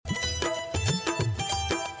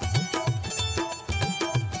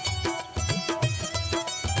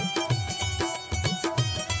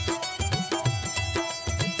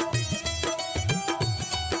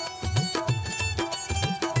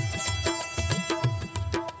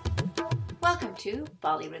to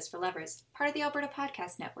Bollywood is for Lovers, part of the Alberta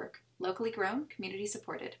Podcast Network. Locally grown, community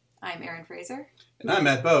supported. I'm Erin Fraser. And I'm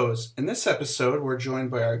Matt Bowes. In this episode, we're joined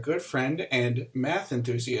by our good friend and math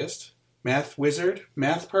enthusiast, math wizard,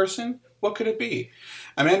 math person. What could it be?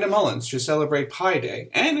 Amanda Mullins to celebrate Pi Day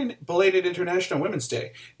and belated International Women's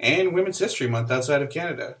Day and Women's History Month outside of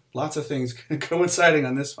Canada. Lots of things coinciding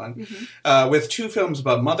on this one. With two films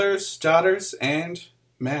about mothers, daughters, and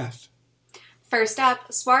math. First up,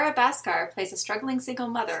 Swara Bhaskar plays a struggling single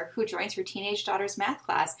mother who joins her teenage daughter's math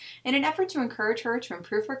class in an effort to encourage her to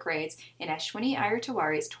improve her grades in Ashwini Iyer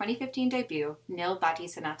Tiwari's 2015 debut, Nil Bati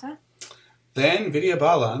Sanata. Then Vidya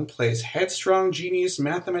Balan plays headstrong genius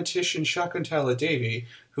mathematician Shakuntala Devi,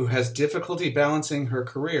 who has difficulty balancing her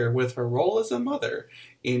career with her role as a mother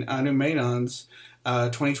in Anu Menon's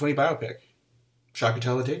 2020 biopic,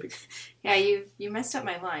 Shakuntala Devi. Yeah, you messed up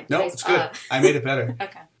my line. No, it's good. I made it better.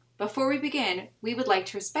 Okay. Before we begin, we would like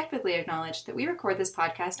to respectfully acknowledge that we record this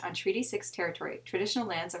podcast on Treaty 6 territory, traditional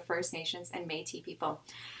lands of First Nations and Métis people.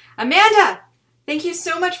 Amanda, thank you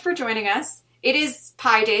so much for joining us. It is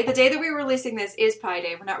Pi Day. The day that we're releasing this is Pi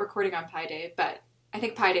Day. We're not recording on Pi Day, but I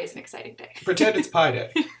think Pi Day is an exciting day. Pretend it's Pi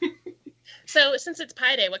Day. So, since it's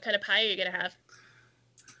Pi Day, what kind of pie are you going to have?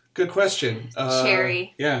 Good question.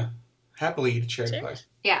 Cherry. Yeah. Happily eat cherry pie.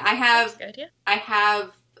 Yeah, I That's a good idea.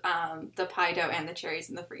 have the pie dough and the cherries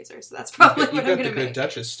in the freezer, so that's probably what I'm going to make. You got the good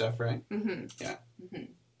Duchess stuff, right? Mm-hmm. Yeah. Mm-hmm.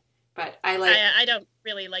 But I don't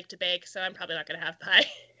really like to bake, so I'm probably not going to have pie.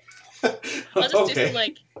 I'll just do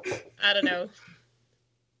some, I don't know,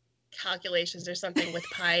 calculations or something with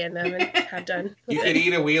pie in them and have done. You could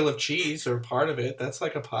eat a wheel of cheese or part of it. That's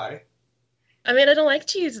like a pie. I mean, I don't like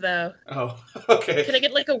cheese, though. Oh, okay. Can I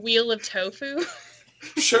get, a wheel of tofu?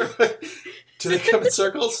 Sure. Do they come in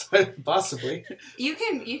circles? Possibly. You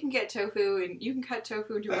can get tofu, and you can cut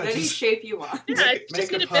tofu into any shape you want. Yeah, just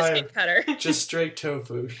get a biscuit cutter. Just straight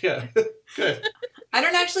tofu. Yeah. Good. I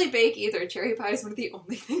don't actually bake either. Cherry pie is one of the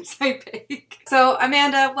only things I bake. So,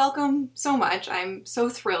 Amanda, welcome so much. I'm so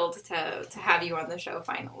thrilled to have you on the show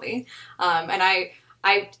finally. And I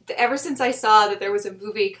ever since I saw that there was a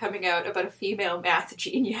movie coming out about a female math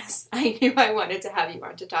genius, I knew I wanted to have you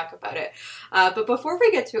on to talk about it. But before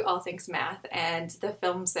we get to all things math and the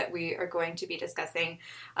films that we are going to be discussing,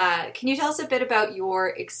 can you tell us a bit about your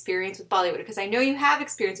experience with Bollywood? Because I know you have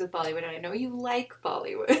experience with Bollywood, and I know you like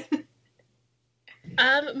Bollywood.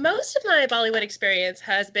 Most of my Bollywood experience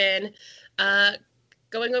has been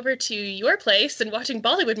going over to your place and watching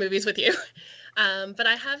Bollywood movies with you. But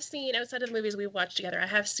I have seen, outside of the movies we've watched together, I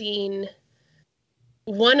have seen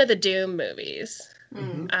one of the Doom movies.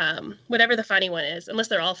 Mm-hmm. Whatever the funny one is. Unless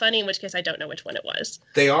they're all funny, in which case I don't know which one it was.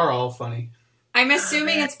 They are all funny. I'm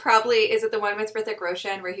assuming it's probably, is it the one with Hrithik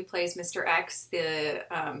Roshan where he plays Mr. X, the...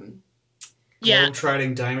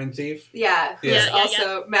 Globe-trotting diamond thief? Yeah, who's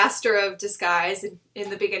also master of disguise.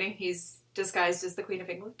 In the beginning, he's disguised as the Queen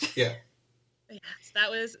of England. Yeah. Yes,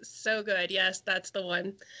 that was so good. Yes, that's the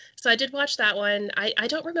one. So I did watch that one. I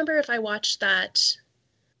don't remember if I watched that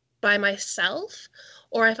by myself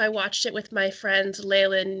or if I watched it with my friends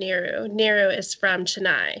Layla and Niru. Niru is from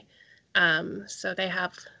Chennai. So they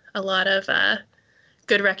have a lot of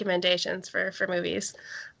good recommendations for movies.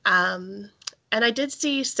 And I did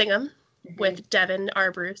see Singham with Devin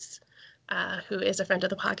Arbruce, who is a friend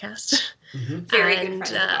of the podcast. Mm-hmm. Very good friend of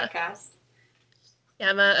the podcast. Yeah,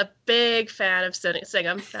 I'm a big fan of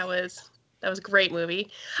Singham. That was a great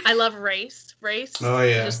movie. I love Race. Oh,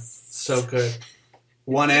 yeah. So good.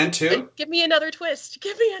 1 and 2? Give me another twist.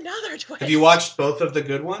 Give me another twist. Have you watched both of the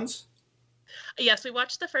good ones? Yes, we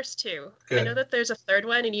watched the first two. Good. I know that there's a third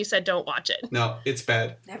one, and you said don't watch it. No, it's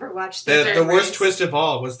bad. Never watched the worst twist of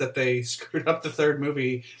all was that they screwed up the third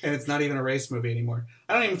movie, and it's not even a race movie anymore.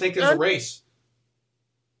 I don't even think there's a race.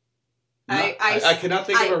 I cannot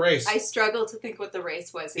think of a race. I struggle to think what the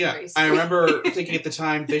race was in Race. I remember thinking at the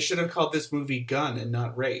time they should have called this movie Gun and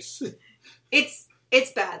not Race. It's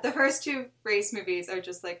bad. The first two Race movies are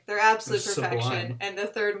just they're absolute perfection, sublime. And the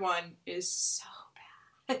third one is so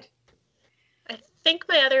bad. I think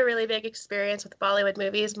my other really big experience with Bollywood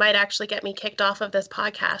movies might actually get me kicked off of this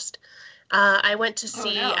podcast. I went to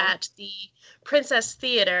see at the Princess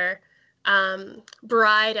Theater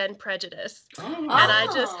Bride and Prejudice. And I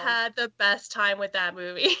just had the best time with that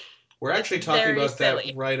movie. We're actually talking about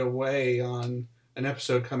that right away on an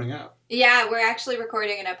episode coming up. Yeah, we're actually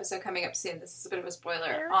recording an episode coming up soon. This is a bit of a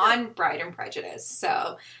spoiler on Bride and Prejudice.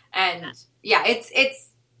 So, it's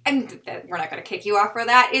and we're not going to kick you off for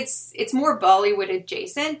that. It's more Bollywood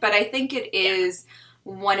adjacent, but I think it is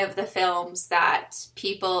one of the films that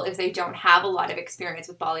people, if they don't have a lot of experience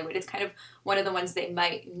with Bollywood, it's kind of one of the ones they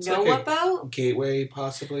might know like about. Gateway,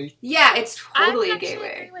 possibly. Yeah, it's totally I a gateway.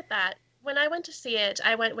 actually agree with that. When I went to see it,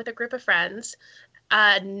 I went with a group of friends,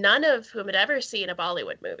 none of whom had ever seen a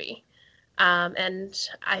Bollywood movie. And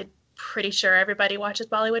I'm pretty sure everybody watches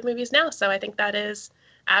Bollywood movies now, so I think that is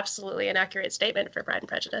absolutely an accurate statement for Pride and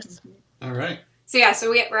Prejudice. All right. So yeah, so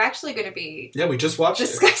we're actually going to be we just watched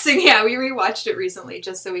discussing. Yeah, we rewatched it recently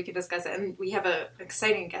just so we could discuss it, and we have an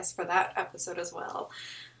exciting guest for that episode as well.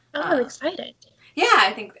 Oh, I'm excited. Yeah,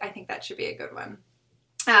 I think that should be a good one.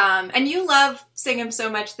 And you love Singham so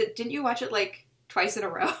much that didn't you watch it like twice in a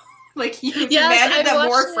row? Like you demanded that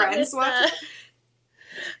more friends watch it.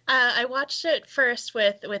 I watched it first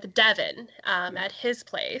with Devin at his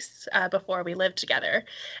place before we lived together,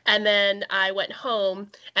 and then I went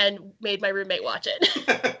home and made my roommate watch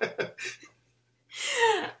it.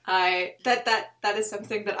 That is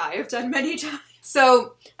something that I have done many times.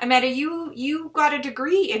 So, Amanda, you got a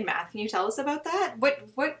degree in math. Can you tell us about that?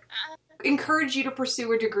 What encouraged you to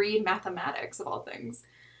pursue a degree in mathematics, of all things?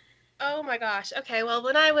 Oh my gosh. Okay, well,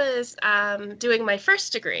 when I was doing my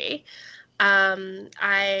first degree,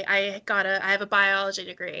 I have a biology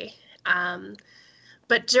degree.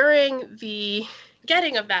 But during the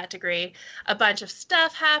getting of that degree, a bunch of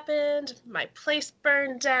stuff happened. My place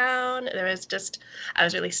burned down. I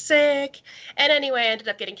was really sick. And anyway, I ended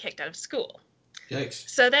up getting kicked out of school. Yikes.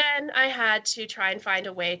 So then I had to try and find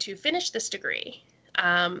a way to finish this degree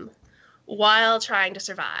while trying to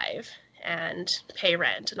survive and pay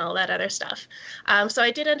rent and all that other stuff. So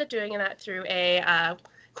I did end up doing that through a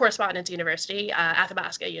correspondence university,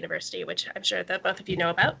 Athabasca University, which I'm sure that both of you know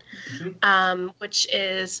about, which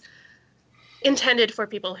is intended for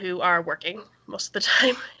people who are working most of the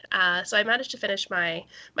time. So I managed to finish my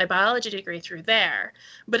biology degree through there,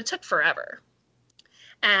 but it took forever.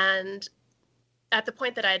 And at the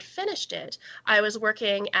point that I had finished it, I was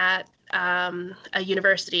working at a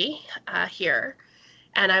university here,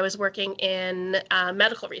 and I was working in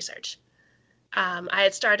medical research. I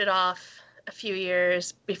had started off a few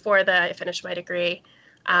years before I finished my degree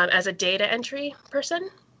as a data entry person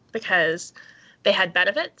because they had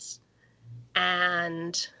benefits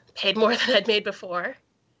and paid more than I'd made before.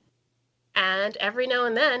 And every now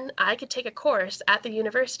and then I could take a course at the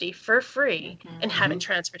university for free and have it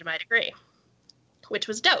transferred to my degree, which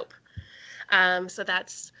was dope. So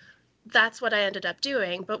that's what I ended up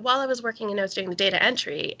doing. But while I was working and I was doing the data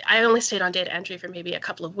entry, I only stayed on data entry for maybe a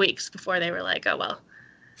couple of weeks before they were like, oh, well,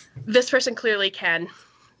 this person clearly can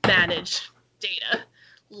manage data.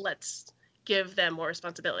 Let's give them more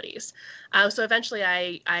responsibilities. So eventually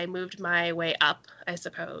I moved my way up, I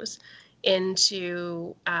suppose,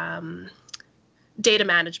 into data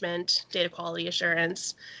management, data quality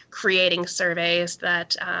assurance, creating surveys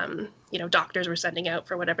that doctors were sending out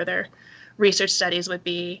for whatever their research studies would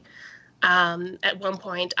be. At one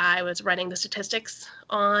point, I was running the statistics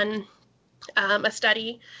on a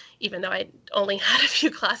study, even though I only had a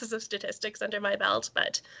few classes of statistics under my belt.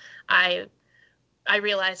 But I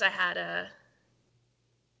realized I had a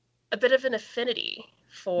bit of an affinity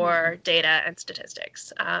for data and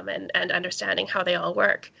statistics and understanding how they all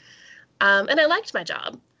work. And I liked my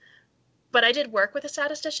job, but I did work with a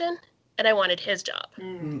statistician, and I wanted his job.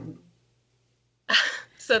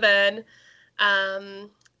 So then a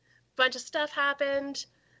bunch of stuff happened.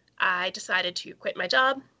 I decided to quit my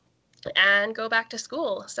job and go back to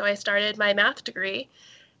school. So I started my math degree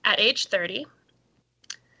at age 30.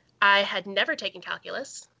 I had never taken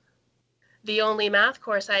calculus. The only math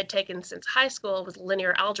course I had taken since high school was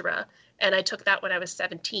linear algebra, and I took that when I was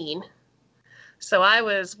 17. So I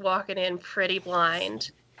was walking in pretty blind.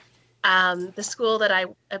 The school that I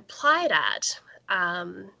applied at,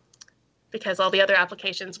 because all the other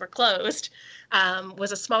applications were closed,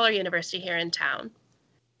 was a smaller university here in town.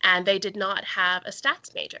 And they did not have a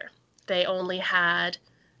stats major. They only had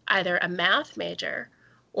either a math major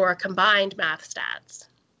or a combined math stats.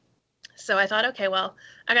 So I thought, okay, well,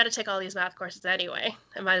 I got to take all these math courses anyway.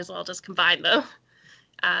 I might as well just combine them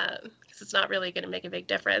because it's not really going to make a big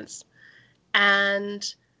difference.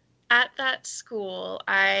 And at that school,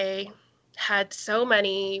 I had so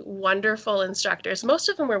many wonderful instructors. Most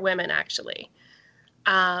of them were women, actually,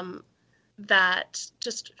 that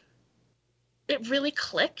just, it really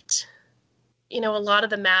clicked. A lot of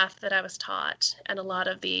the math that I was taught and a lot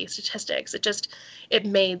of the statistics, it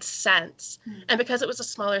made sense. And because it was a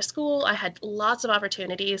smaller school, I had lots of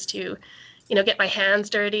opportunities to, get my hands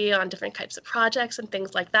dirty on different types of projects and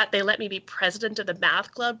things like that. They let me be president of the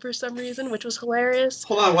math club for some reason, which was hilarious.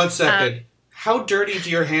 Hold on one second. How dirty do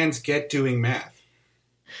your hands get doing math?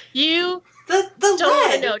 You The don't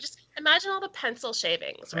want to lead. know. Just imagine all the pencil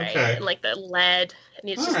shavings, right? Okay. And like the lead, and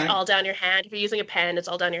it's All just right. all down your hand. If you're using a pen, it's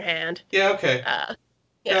all down your hand. Yeah, okay.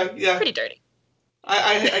 Yeah. Pretty dirty.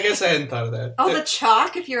 I guess I hadn't thought of that. Oh, the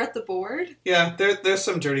chalk if you're at the board? Yeah, there's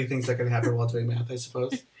some dirty things that can happen while doing math, I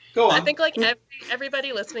suppose. Go on. I think like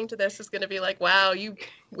everybody listening to this is going to be like, wow, you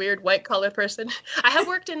weird white collar person. I have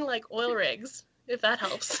worked in like oil rigs, if that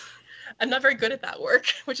helps. I'm not very good at that work,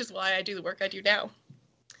 which is why I do the work I do now.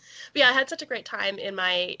 But yeah, I had such a great time in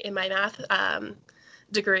my math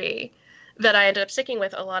degree that I ended up sticking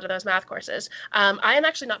with a lot of those math courses. I am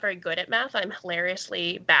actually not very good at math. I'm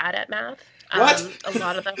hilariously bad at math. What? A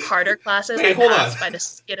lot of the harder classes Wait, I hold passed on. by the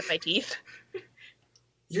skin of my teeth.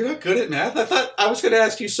 You're not good at math? I thought I was going to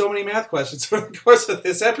ask you so many math questions for the course of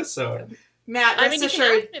this episode. Matt, I rest mean, you can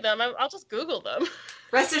assured, ask me them. I'll just Google them.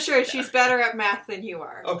 rest assured, she's better at math than you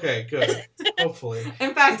are. Okay, good. Hopefully.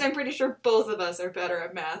 In fact, I'm pretty sure both of us are better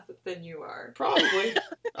at math than you are. Probably.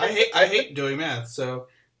 I hate doing math, so,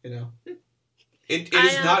 you know. It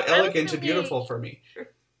is not I was elegant and really- beautiful for me.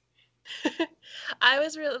 I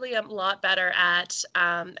was really a lot better at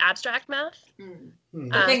abstract math.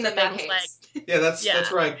 The thing that Matt things hates. Yeah, that's Yeah.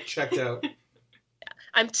 where I checked out.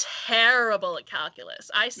 I'm terrible at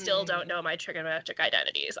calculus. I still don't know my trigonometric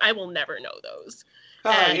identities. I will never know those.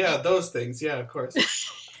 Ah, yeah, those things. Yeah, of course.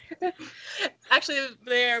 Actually,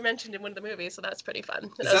 they are mentioned in one of the movies, so that's pretty fun.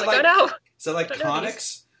 And Is I was that like, like- oh no. Is that like Don't know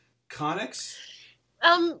conics? Conics?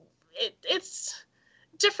 It's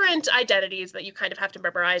different identities that you kind of have to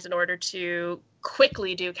memorize in order to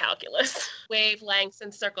quickly do calculus. Wavelengths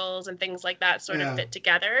and circles and things like that sort Yeah. of fit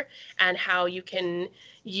together, and how you can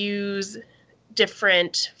use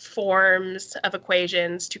different forms of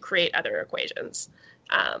equations to create other equations.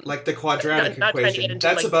 Like the quadratic not trying to get equation. into,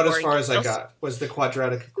 That's like, about as boring far as I details. got, was the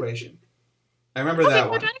quadratic equation. I remember Okay, that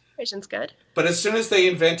one. quadratic equation's good. But as soon as they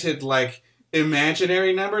invented, like,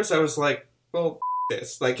 imaginary numbers, I was like, well,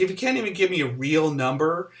 this. Like, if you can't even give me a real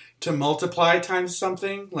number to multiply times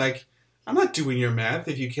something, like, I'm not doing your math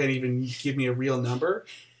if you can't even give me a real number.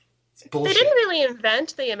 It's bullshit. They didn't really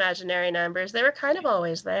invent the imaginary numbers. They were kind of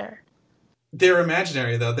always there. They're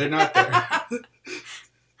imaginary, though. They're not there.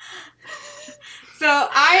 So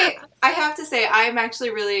I have to say I'm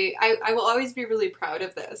actually really I will always be really proud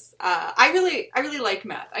of this. I really like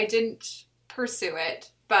math. I didn't pursue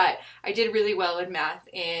it, but I did really well in math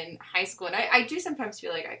in high school, and I do sometimes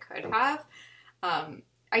feel like I could have.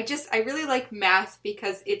 I really like math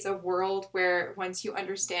because it's a world where once you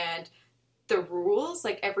understand the rules,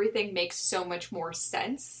 like everything makes so much more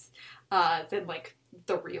sense than like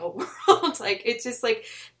the real world. Like it's just like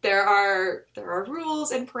there are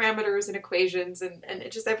rules and parameters and equations and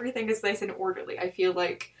it just everything is nice and orderly. I feel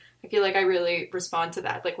like I really respond to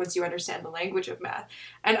that, like once you understand the language of math.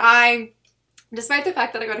 And I, despite the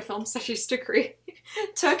fact that I got a film studies degree,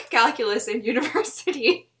 took calculus in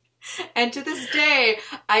university. And to this day,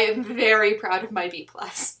 I am very proud of my B+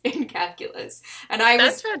 in calculus. And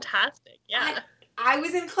That's fantastic. Yeah. I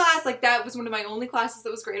was in class, like that was one of my only classes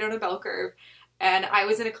that was graded on a bell curve. And I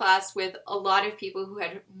was in a class with a lot of people who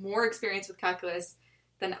had more experience with calculus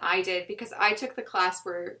than I did, because I took the class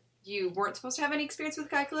where you weren't supposed to have any experience with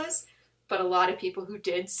calculus, but a lot of people who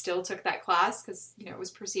did still took that class because, you know, it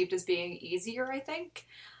was perceived as being easier, I think.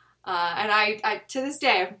 And I, to this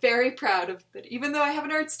day, I'm very proud of that. Even though I have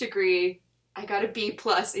an arts degree, I got a B+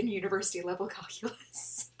 in university level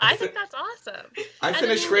calculus. I think that's awesome. I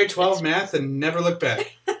finished grade 12 math and never looked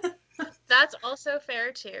back. That's also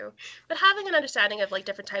fair too. But having an understanding of like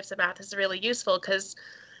different types of math is really useful because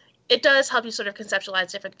it does help you sort of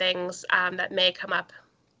conceptualize different things that may come up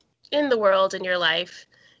in the world in your life.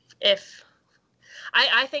 If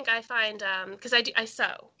I think I find because I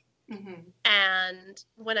sew, and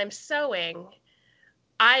when I'm sewing,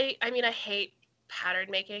 I mean I hate pattern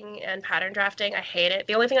making and pattern drafting. I hate it.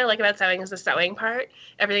 The only thing I like about sewing is the sewing part.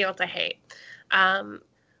 Everything else I hate.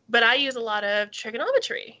 But I use a lot of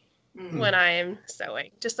trigonometry when I'm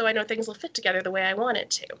sewing, just so I know things will fit together the way I want it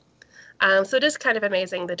to. So it is kind of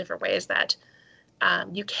amazing the different ways that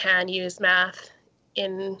you can use math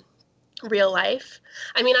in real life.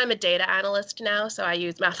 I mean, I'm a data analyst now, so I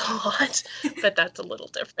use math a lot, but that's a little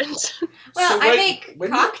different. Well, So I make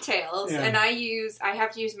when- cocktails, yeah. and I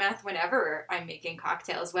have to use math whenever I'm making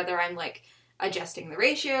cocktails, whether I'm like adjusting the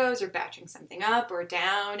ratios or batching something up or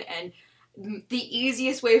down. And the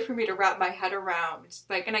easiest way for me to wrap my head around,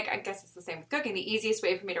 like, and I guess it's the same with cooking, the easiest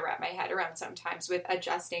way for me to wrap my head around sometimes with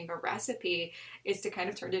adjusting a recipe is to kind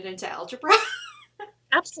of turn it into algebra.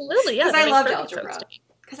 Absolutely, yeah. 'Cause that I makes loved perfect algebra. sense to me.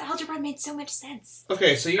 Because algebra made so much sense.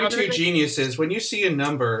 Okay, so you two Algebra- geniuses, when you see a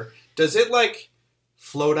number, does it, like,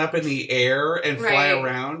 float up in the air and fly Right.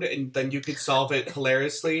 around, and then you could solve it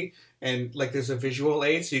hilariously. And like, there's a visual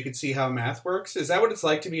aid, so you can see how math works. Is that what it's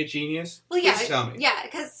like to be a genius? Well, yeah, Please tell me. yeah,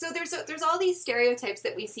 because so there's all these stereotypes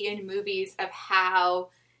that we see in movies of how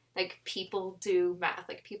like people do math,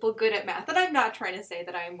 like people good at math. And I'm not trying to say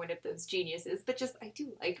that I am one of those geniuses, but just I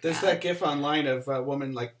do like There's math. that gif online of a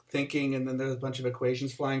woman like thinking, and then there's a bunch of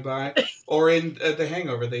equations flying by. Or in The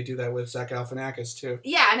Hangover, they do that with Zach Galifianakis too.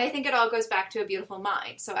 Yeah, and I think it all goes back to A Beautiful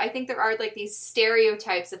Mind. So I think there are like these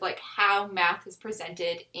stereotypes of like how math is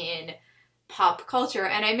presented in pop culture,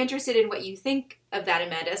 and I'm interested in what you think of that,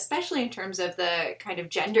 Amanda, especially in terms of the kind of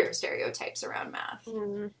gender stereotypes around math.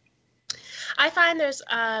 Mm. I find there's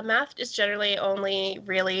math is generally only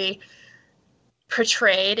really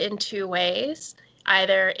portrayed in two ways.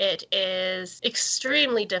 Either it is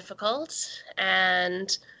extremely difficult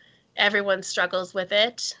and everyone struggles with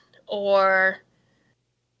it, or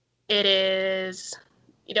it is,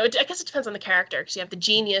 I guess it depends on the character, because you have the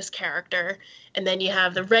genius character and then you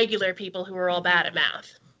have the regular people who are all bad at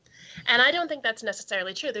math. And I don't think that's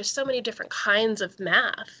necessarily true. There's so many different kinds of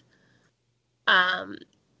math.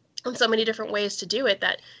 And so many different ways to do it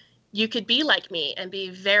that you could be like me and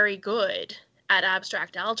be very good at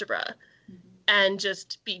abstract algebra and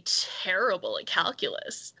just be terrible at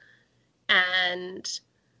calculus. And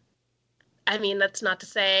I mean, that's not to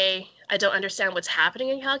say I don't understand what's happening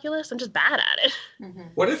in calculus. I'm just bad at it. Mm-hmm.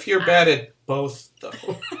 What if you're bad at both,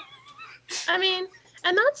 though? I mean,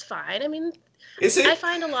 and that's fine. I mean, Is it? I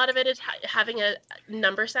find a lot of it is having a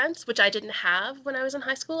number sense, which I didn't have when I was in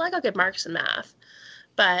high school. I got good marks in math,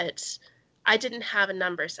 but I didn't have a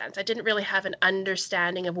number sense. I didn't really have an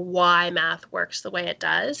understanding of why math works the way it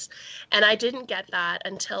does. And I didn't get that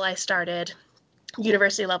until I started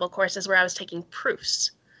university level courses where I was taking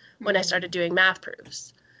proofs, when I started doing math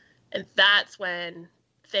proofs. And that's when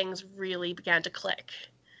things really began to click.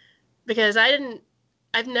 Because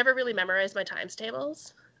I've never really memorized my times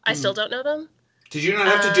tables. I still don't know them. Did you not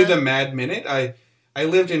have to do the Mad Minute? I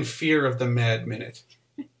lived in fear of the Mad Minute.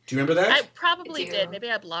 Do you remember that? I probably I do. did.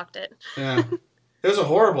 Maybe I blocked it. Yeah. It was a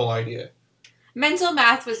horrible idea. Mental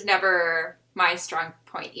math was never my strong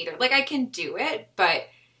point either. Like, I can do it, but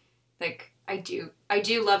like I do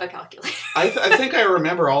love a calculator. I think I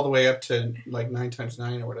remember all the way up to like 9 times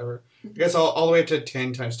 9 or whatever. I guess all the way up to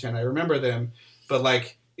 10 times 10. I remember them, but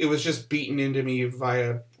like it was just beaten into me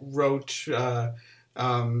via rote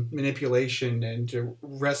manipulation and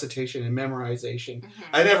recitation and memorization. Mm-hmm.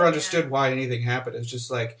 I never understood why anything happened. It's just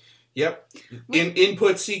like, yep, in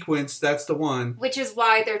input sequence, that's the one. Which is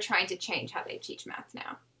why they're trying to change how they teach math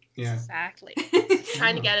now. Yeah. Exactly.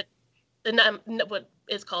 Trying to get it, what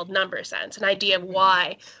is called number sense, an idea of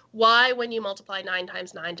why when you multiply 9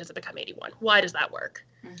 times 9 does it become 81? Why does that work?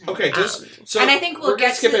 Mm-hmm. Okay, so and I think we'll we're gonna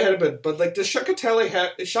get skip to ahead a bit, but like, does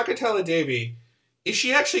Shakatala Devi, is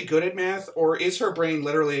she actually good at math, or is her brain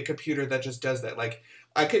literally a computer that just does that? Like,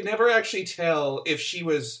 I could never actually tell if she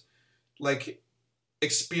was like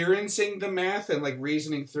experiencing the math and like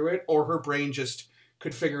reasoning through it, or her brain just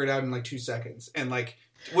could figure it out in like 2 seconds. And like,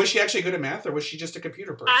 was she actually good at math, or was she just a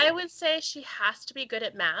computer person? I would say she has to be good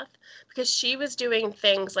at math because she was doing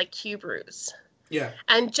things like cube roots. Yeah.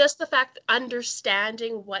 And just the fact that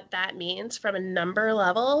understanding what that means from a number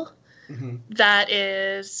level, Mm-hmm. that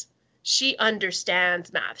is, she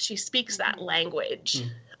understands math. She speaks that language,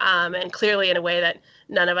 and clearly in a way that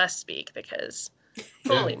none of us speak, because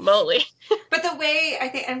holy moly. But the way, I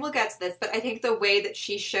think, and we'll get to this, but I think the way that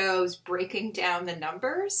she shows breaking down the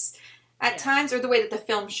numbers at times, or the way that the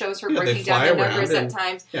film shows her breaking down the numbers at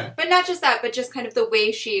times, but not just that, but just kind of the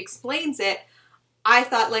way she explains it, I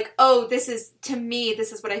thought like, oh, this is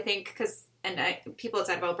what I think, because, people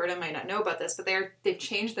outside of Alberta might not know about this, but they've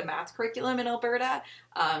changed the math curriculum in Alberta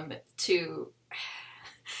to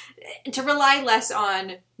rely less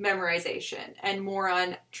on memorization and more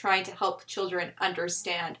on trying to help children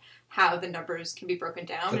understand how the numbers can be broken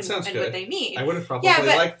down and what they mean. I would have probably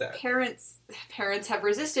liked that. Parents have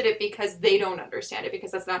resisted it because they don't understand it,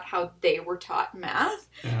 because that's not how they were taught math.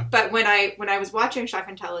 Yeah. But when I was watching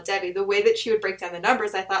Shakuntala Devi, the way that she would break down the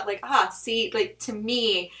numbers, I thought like, see, like to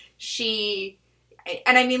me,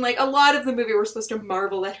 and I mean, like, a lot of the movie we're supposed to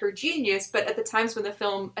marvel at her genius, but at the times when the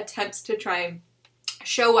film attempts to try and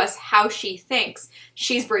show us how she thinks,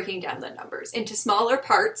 she's breaking down the numbers into smaller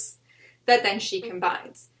parts that then she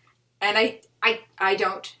combines. And I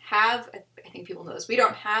don't have, I think people know this, we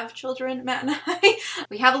don't have children, Matt and I.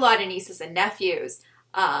 We have a lot of nieces and nephews,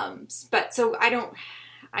 but so I don't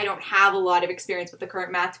have a lot of experience with the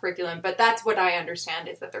current math curriculum, but that's what I understand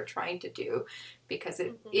is that they're trying to do, because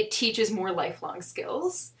it teaches more lifelong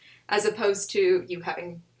skills, as opposed to you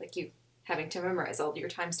having having to memorize all your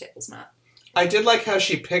times tables, Matt. I did like how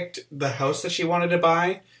she picked the house that she wanted to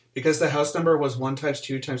buy because the house number was 1 times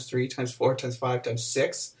 2 times 3 times 4 times 5 times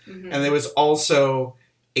 6. Mm-hmm. And there was also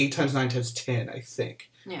 8 times 9 times 10, I think.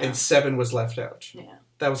 Yeah. And 7 was left out. Yeah.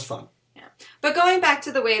 That was fun. Yeah. But going back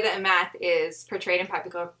to the way that math is portrayed in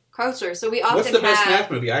popular culture, so we often What's the best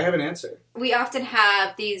math movie? I have an answer. We often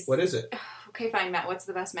have these... What is it? Okay, fine, Matt. What's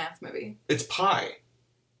the best math movie? It's Pi.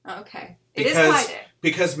 Oh, okay. It is Pi Day.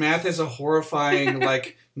 Because math is a horrifying,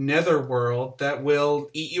 netherworld that will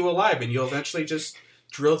eat you alive, and you'll eventually just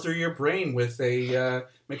drill through your brain with a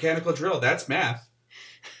mechanical drill. That's math.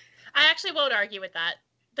 I actually won't argue with that.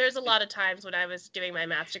 There's a lot of times when I was doing my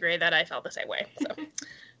math degree that I felt the same way. So.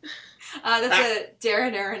 That's a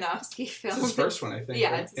Darren Aronofsky film. It's his first one, I think.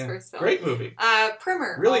 Yeah, it's his first film. Great movie.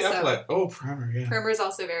 Primer. Really also. uplift. Oh, Primer, yeah. Primer is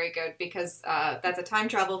also very good because that's a time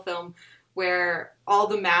travel film where all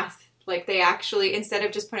the math, they actually, instead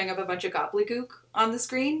of just putting up a bunch of gobbledygook on the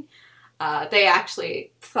screen, they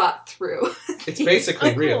actually thought through. It's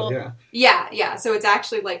basically real, cool. yeah. Yeah. So it's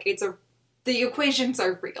actually the equations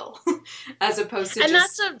are real as opposed to and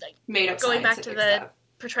just that's made up going back to the stuff.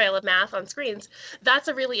 portrayal of math on screens. That's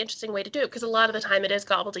a really interesting way to do it because a lot of the time it is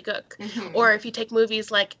gobbledygook. Mm-hmm. Or if you take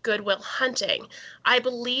movies like Good Will Hunting, I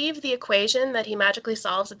believe the equation that he magically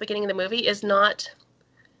solves at the beginning of the movie is not...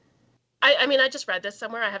 I mean, I just read this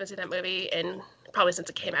somewhere. I haven't seen that movie probably since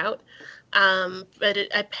it came out. But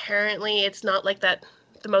apparently it's not that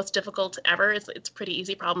the most difficult ever. It's a pretty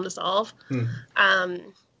easy problem to solve.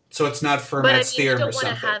 So it's not Fermat's theorem or something. You don't want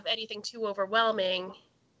to have anything too overwhelming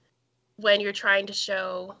when you're trying to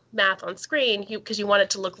show math on screen, because you want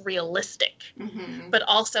it to look realistic, mm-hmm. but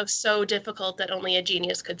also so difficult that only a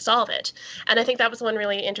genius could solve it. And I think that was one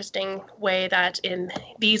really interesting way that in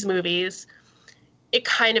these movies, it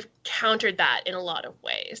kind of countered that in a lot of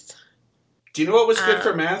ways. Do you know what was good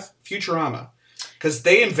for math? Futurama. Because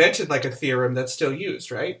they invented a theorem that's still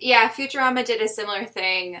used, right? Yeah, Futurama did a similar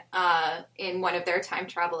thing in one of their time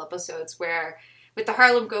travel episodes with the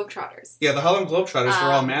Harlem Globetrotters. Yeah, the Harlem Globetrotters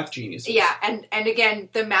were all math geniuses. Yeah, and again,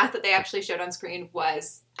 the math that they actually showed on screen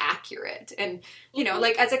was accurate. And,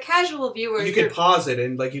 as a casual viewer... You could pause it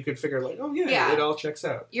and, you could figure, it all checks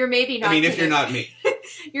out. You're maybe not... if you're not me.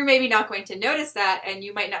 You're maybe not going to notice that, and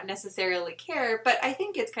you might not necessarily care, but I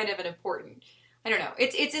think it's kind of an important... I don't know.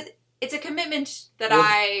 It's a commitment that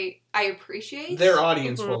I appreciate. Their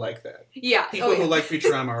audience will like that. Yeah. People who like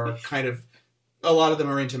Futurama are kind of... A lot of them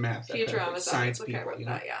are into math. Futurama science people. people.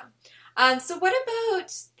 That, yeah. So what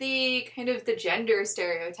about the kind of the gender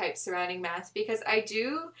stereotypes surrounding math? Because I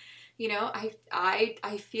do,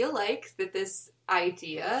 I feel like that this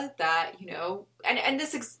idea that, and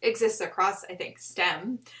this exists across, I think,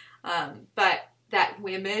 STEM, but that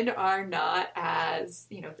women are not as,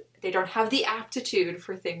 they don't have the aptitude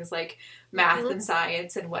for things like math mm-hmm. and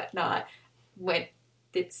science and whatnot, when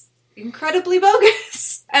it's incredibly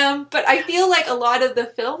bogus. But I feel like a lot of the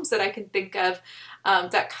films that I can think of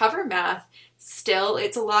that cover math, still,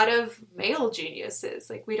 it's a lot of male geniuses.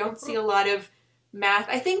 We don't see a lot of math.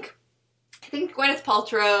 I think Gwyneth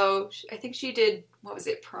Paltrow, I think she did, what was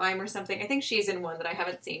it, Prime or something? I think she's in one that I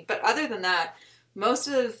haven't seen. But other than that, most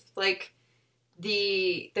of,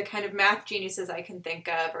 the kind of math geniuses I can think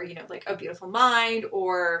of are, A Beautiful Mind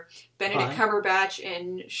or Benedict Cumberbatch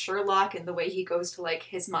in Sherlock and the way he goes to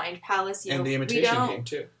his mind palace. And The Imitation Game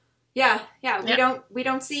too. Yeah. We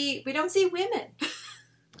don't see women.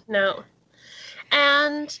 No.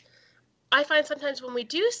 And I find sometimes when we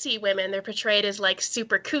do see women, they're portrayed as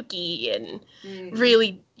super kooky and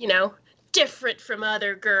really, different from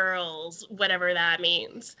other girls, whatever that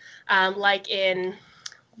means. In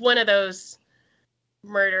one of those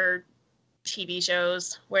murder TV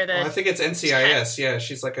shows where I think it's NCIS. Yeah,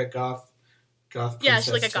 she's a goth princess. Yeah,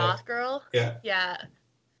 she's a goth girl. Yeah.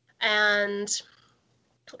 And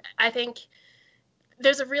I think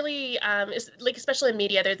there's a really especially in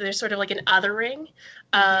media, there's sort of an othering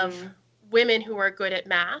of women who are good at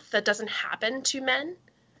math that doesn't happen to men.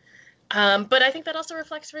 But I think that also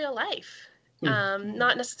reflects real life.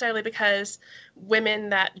 Not necessarily because women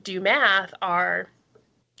that do math are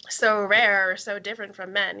so rare or so different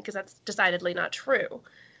from men, because that's decidedly not true.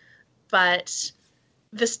 But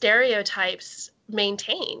the stereotypes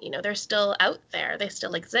maintain, they're still out there. They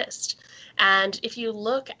still exist. And if you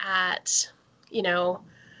look at,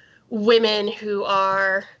 women who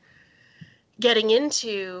are getting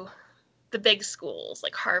into the big schools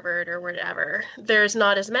like Harvard or whatever, there's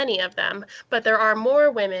not as many of them, but there are more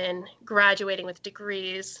women graduating with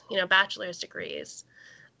degrees, bachelor's degrees.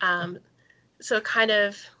 So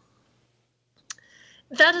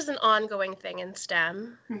that is an ongoing thing in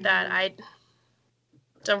STEM that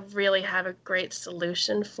don't really have a great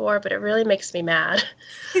solution for, but it really makes me mad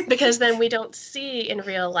because then we don't see in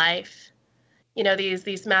real life, you know,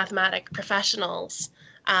 these mathematic professionals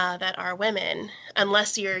that are women,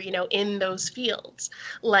 unless you're, you know, in those fields.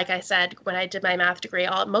 Like I said, when I did my math degree,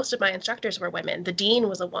 most of my instructors were women. The dean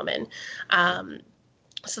was a woman.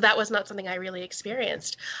 So that was not something I really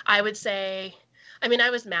experienced. I would say, I mean,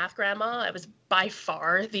 I was math grandma. I was by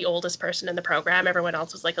far the oldest person in the program. Everyone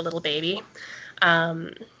else was like a little baby.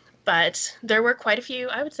 But there were quite a few,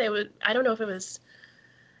 I would say, I don't know if it was,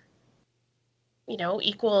 you know,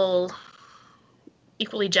 equally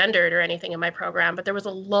gendered or anything in my program, but there was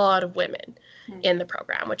a lot of women in the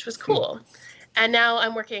program, which was cool. And now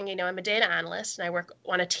I'm working, you know, I'm a data analyst and I work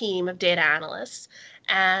on a team of data analysts.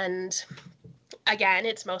 And again,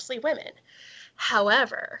 it's mostly women.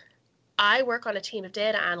 However, I work on a team of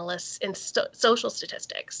data analysts in social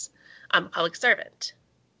statistics. I'm a public servant.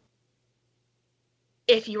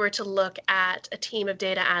 If you were to look at a team of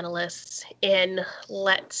data analysts in,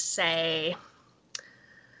 let's say,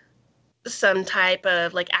 some type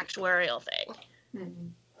of like actuarial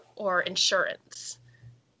thing or insurance,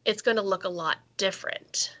 it's going to look a lot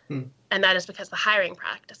different. And that is because the hiring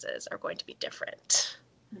practices are going to be different.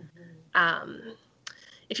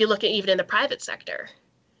 If you look at even in the private sector,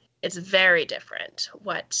 it's very different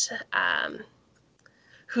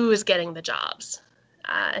who is getting the jobs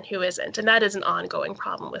and who isn't. And that is an ongoing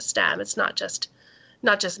problem with STEM. It's not just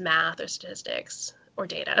math or statistics or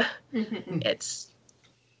data. It's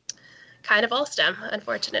kind of all STEM,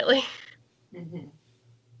 unfortunately.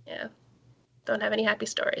 Yeah. Don't have any happy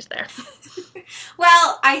stories there.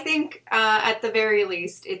 Well, I think at the very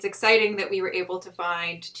least, it's exciting that we were able to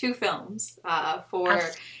find 2 films for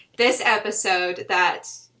this episode that,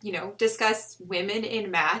 you know, discuss women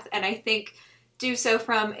in math, and I think do so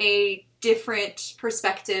from a different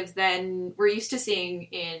perspective than we're used to seeing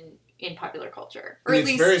in popular culture. Or at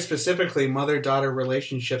least very specifically mother-daughter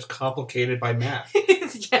relationships complicated by math.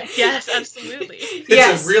 Yes, absolutely.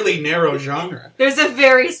 It's a really narrow genre. There's a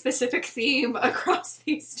very specific theme across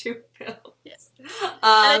these 2 films. Yes. And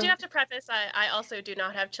I do have to preface, I also do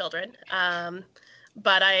not have children,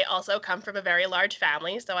 but I also come from a very large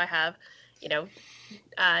family, so I have, you know,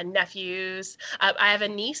 nephews. I have a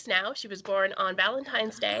niece now. She was born on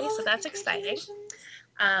Valentine's Day, so that's exciting.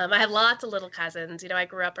 I have lots of little cousins. You know, I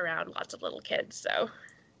grew up around lots of little kids, so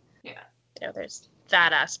yeah, you know, there's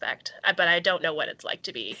that aspect. But I don't know what it's like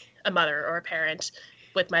to be a mother or a parent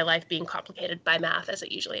with my life being complicated by math, as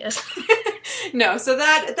it usually is. No, so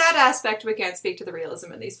that aspect we can't speak to the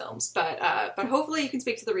realism in these films, but hopefully you can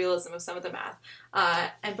speak to the realism of some of the math.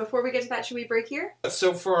 And before we get to that, should we break here?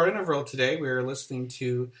 So for our interval today, we are listening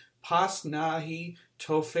to Pas Nahi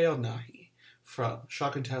To Fail Nahi from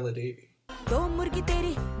Shakuntala Devi. दो मुर्गी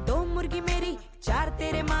तेरी दो मुर्गी मेरी चार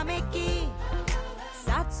तेरे मामे की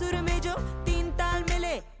 7 सुर में जो 3 ताल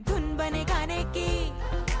मिले धुन बने गाने की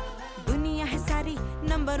दुनिया है सारी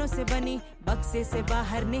नंबरों से बनी बक्से से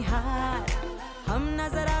बाहर निहार हम ना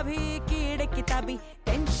जरा भी कीड़े किताबी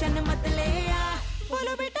टेंशन मत ले आ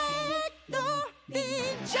बोलो बेटा 1 2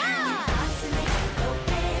 3 4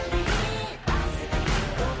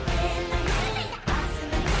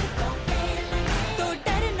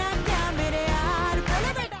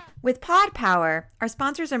 With Pod Power, our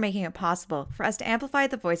sponsors are making it possible for us to amplify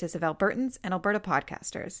the voices of Albertans and Alberta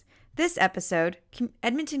podcasters. This episode,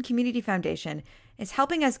 Edmonton Community Foundation is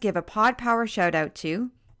helping us give a Pod Power shout out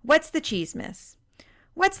to What's the Cheese-Miss?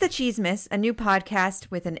 What's the Cheese-Miss, a new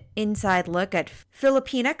podcast with an inside look at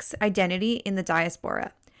Filipinx identity in the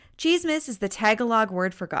diaspora. Cheese-Miss is the Tagalog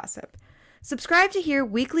word for gossip. Subscribe to hear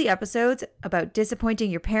weekly episodes about disappointing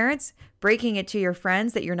your parents, breaking it to your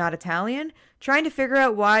friends that you're not Italian, trying to figure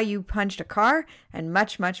out why you punched a car, and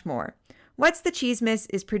much, much more. What's the Cheese-Miss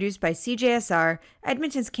is produced by CJSR,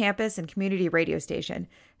 Edmonton's campus and community radio station.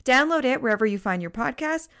 Download it wherever you find your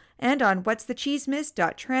podcasts and on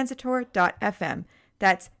what'stthecheesemiss.transitor.fm.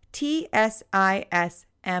 That's TSISMIS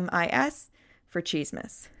for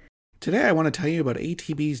Cheese-Miss. Today I want to tell you about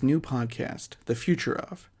ATB's new podcast, The Future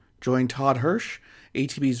Of. Join Todd Hirsch,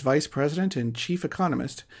 ATB's Vice President and Chief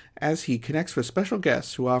Economist, as he connects with special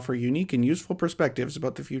guests who offer unique and useful perspectives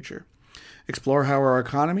about the future. Explore how our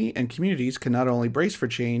economy and communities can not only brace for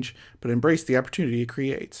change, but embrace the opportunity it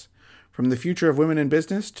creates. From the future of women in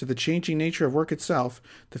business to the changing nature of work itself,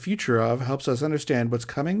 The Future Of helps us understand what's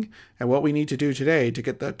coming and what we need to do today to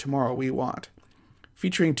get the tomorrow we want.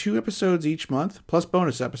 Featuring 2 episodes each month, plus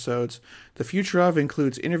bonus episodes, The Future Of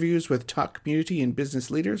includes interviews with top community and business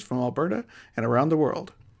leaders from Alberta and around the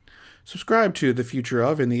world. Subscribe to The Future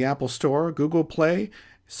Of in the Apple Store, Google Play,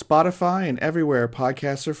 Spotify, and everywhere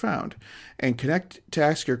podcasts are found. And connect to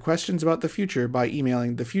ask your questions about the future by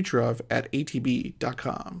emailing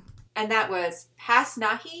thefutureof@atb.com. And that was Pas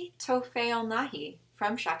Nahi Tofeil Nahi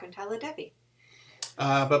from Shakuntala Devi.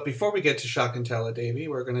 But before we get to Shakuntala Devi,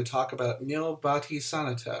 we're going to talk about Nil Bhati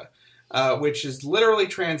Sanata, which is literally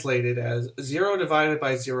translated as 0 divided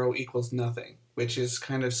by 0 equals nothing, which is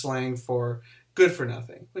kind of slang for good for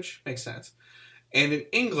nothing, which makes sense. And in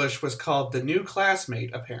English was called The New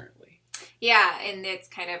Classmate, apparently. Yeah, and it's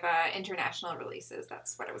kind of international releases.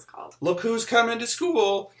 That's what it was called. Look who's coming to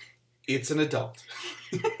school. It's an adult.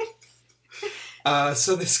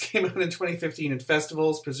 So this came out in 2015 in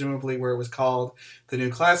festivals, presumably where it was called The New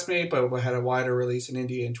Classmate, but had a wider release in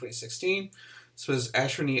India in 2016. This was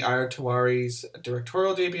Ashwini Iyer Tiwari's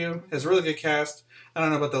directorial debut. It has a really good cast. I don't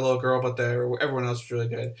know about the little girl, but everyone else was really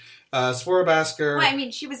good. Swara Bhaskar. Well, I mean,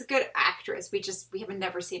 she was a good actress. We haven't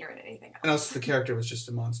never seen her in anything else. And also the character was just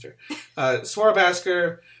a monster. Swara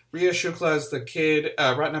Bhaskar, Riya Shukla as the kid,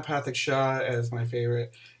 Ratna Pathak Shah as my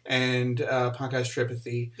favorite, and Pankaj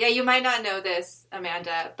Tripathi. Yeah, you might not know this,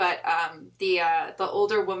 Amanda, but the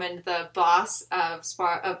older woman, the boss of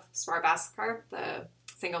Swara Bhaskar, the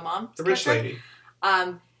single mom, the rich lady.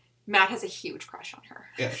 Matt has a huge crush on her.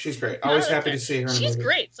 Yeah, she's great. Always happy to see her in a movie. She's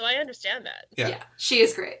great, so I understand that. Yeah, she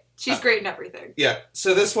is great. She's great in everything. Yeah,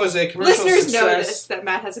 so this was a commercial Listeners success. know this, that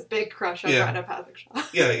Matt has a big crush on Ratna Pathak Shah.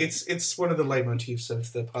 Yeah, it's one of the leitmotifs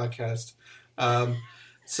of the podcast.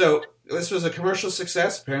 So this was a commercial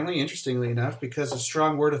success, apparently, interestingly enough, because of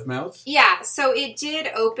strong word of mouth. Yeah, so it did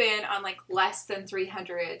open on like less than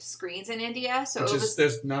 300 screens in India. So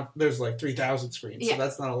there's like 3,000 screens, so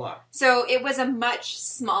that's not a lot. So it was a much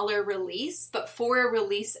smaller release, but for a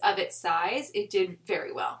release of its size, it did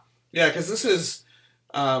very well. Yeah, because this is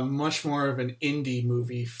much more of an indie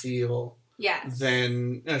movie feel. Yes.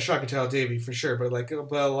 Than Shakuntala Devi for sure, but like a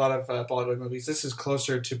lot of Bollywood movies, this is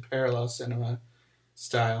closer to parallel cinema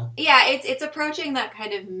style. Yeah, it's approaching that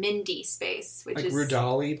kind of Mindy space, which like is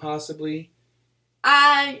Rudali possibly.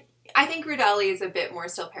 I think Rudali is a bit more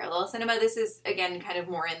still parallel cinema. This is again kind of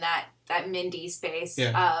more in that Mindy space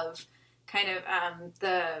of kind of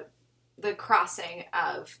the crossing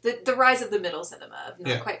of the rise of the middle cinema of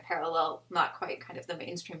not quite parallel, not quite kind of the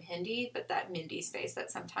mainstream Hindi, but that Mindy space that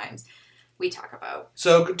sometimes we talk about.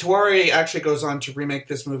 So Tiwari actually goes on to remake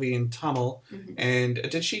this movie in Tamil, and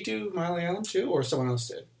did she do Malayalam too, or someone else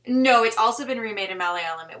did? No, it's also been remade in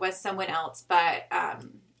Malayalam. It was someone else, but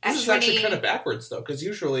this is actually kind of backwards though, because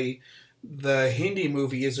usually the Hindi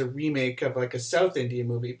movie is a remake of like a South Indian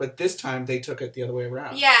movie, but this time they took it the other way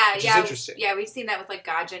around. Yeah, which is interesting. Yeah, we've seen that with like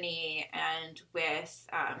Gajani and with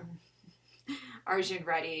Arjun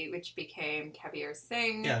Reddy, which became Kabir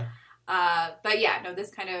Singh. Yeah. But yeah, no, this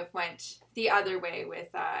kind of went the other way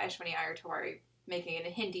with Ashwini Iyer Tiwari making it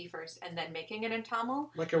in Hindi first and then making it in Tamil.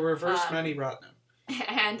 Like a reverse Mani Ratnam.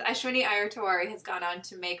 And Ashwini Iyer Tiwari has gone on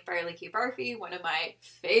to make Barely Ki Barfi, one of my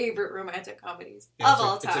favorite romantic comedies of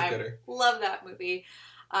all time. It's a Love that movie.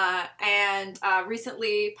 And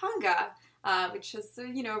recently Panga, which is a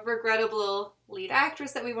regrettable lead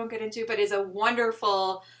actress that we won't get into, but is a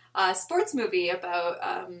wonderful sports movie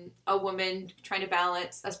about a woman trying to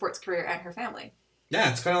balance a sports career and her family. Yeah,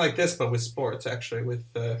 it's kind of like this, but with sports, actually, with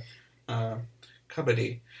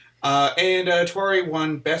Kabaddi. And Tiwari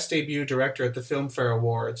won Best Debut Director at the Filmfare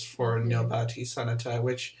Awards for Nil Bhati Sanata,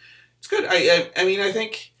 which it's good. I mean, I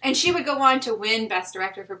think... And she would go on to win Best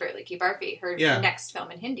Director for Barely Ki Barfi, her next film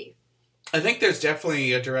in Hindi. I think there's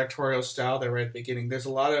definitely a directorial style there right at the beginning. There's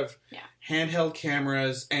a lot of handheld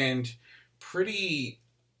cameras and pretty...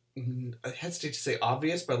 I hesitate to say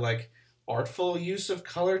obvious, but like artful use of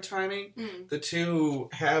color timing. The two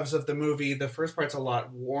halves of the movie, the first part's a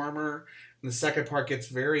lot warmer, and the second part gets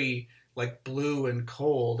very like blue and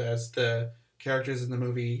cold as the characters in the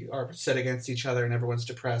movie are set against each other and everyone's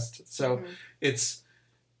depressed. So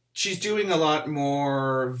she's doing a lot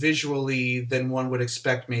more visually than one would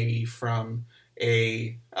expect maybe from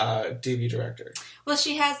a debut director. Well,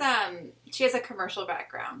 she has a commercial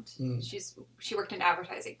background. She worked in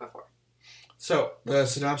advertising before. So the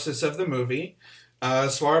synopsis of the movie: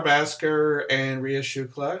 Swara Bhaskar and Riya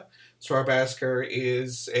Shukla. Swara Bhaskar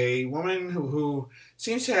is a woman who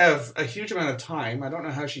seems to have a huge amount of time. I don't know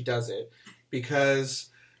how she does it because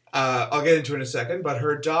I'll get into it in a second. But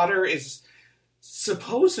her daughter is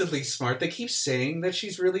supposedly smart. They keep saying that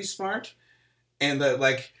she's really smart and that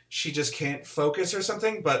like she just can't focus or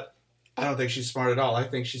something, but I don't think she's smart at all. I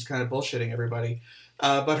think she's kind of bullshitting everybody.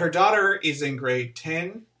 But her daughter is in grade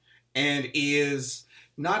 10 and is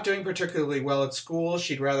not doing particularly well at school.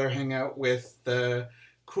 She'd rather hang out with the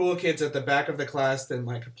cool kids at the back of the class then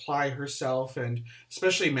like apply herself, and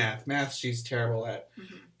especially math. Math she's terrible at.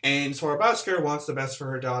 Mm-hmm. And Swara Bhaskar wants the best for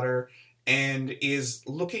her daughter and is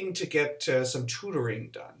looking to get some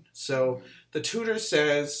tutoring done. So the tutor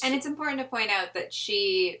says... And it's important to point out that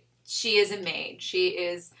she is a maid. She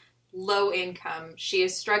is low income. She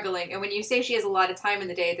is struggling. And when you say she has a lot of time in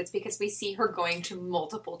the day, that's because we see her going to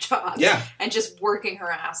multiple jobs. Yeah. And just working her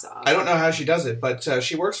ass off. I don't know how she does it, but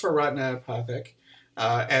she works for Ratna Pathak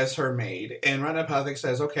as her maid. And Ratna Pathak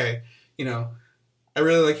says, okay, you know, I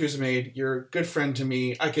really like you as a maid. You're a good friend to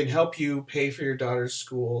me. I can help you pay for your daughter's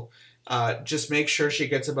school. Just make sure she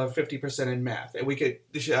gets above 50% in math. And we could,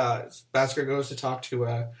 Bhaskar goes to talk to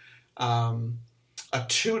a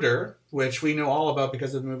tutor, which we know all about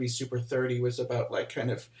because of the movie Super 30 was about like kind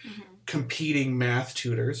of competing math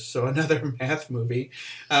tutors. So another math movie.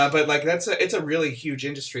 But like it's a really huge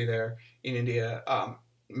industry there in India,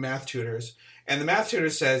 math tutors. And the math tutor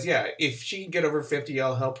says, yeah, if she can get over 50,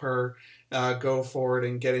 I'll help her go forward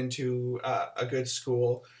and get into a good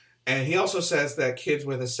school. And he also says that kids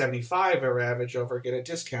with a 75 or average over get a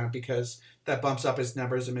discount because that bumps up his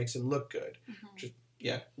numbers and makes him look good. Which is,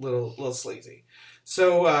 little sleazy.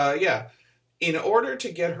 So, in order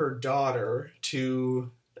to get her daughter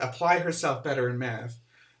to apply herself better in math,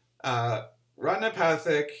 Ratna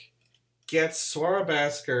Pathak gets Swara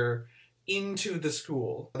Bhaskar into the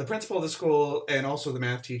school. The principal of the school and also the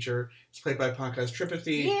math teacher is played by Pankaj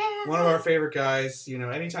Tripathi, one of our favorite guys. You know,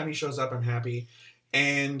 anytime he shows up, I'm happy.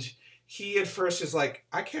 And he at first is like,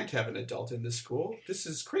 I can't have an adult in this school. This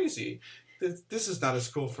is crazy. This is not a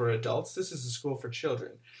school for adults. This is a school for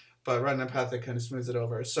children. But Ratna Pathak kind of smooths it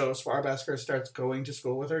over. So Swara Bhaskar starts going to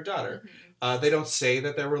school with her daughter. They don't say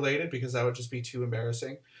that they're related because that would just be too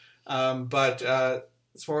embarrassing. But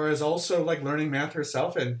Swara is also like learning math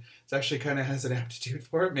herself and actually kind of has an aptitude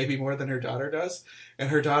for it, maybe more than her daughter does. And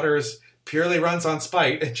her daughter is purely runs on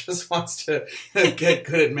spite and just wants to get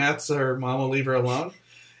good at math so her mom will leave her alone.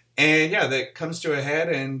 And yeah, that comes to a head,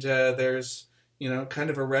 and there's, you know, kind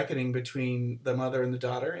of a reckoning between the mother and the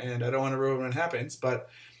daughter. And I don't want to ruin what happens, but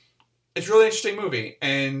it's a really interesting movie.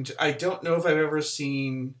 And I don't know if I've ever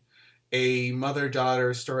seen a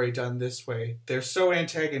mother-daughter story done this way. They're so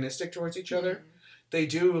antagonistic towards each other. They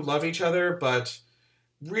do love each other, but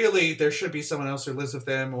really there should be someone else who lives with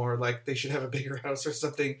them, or like they should have a bigger house or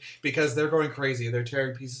something, because they're going crazy. They're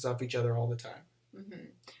tearing pieces off each other all the time.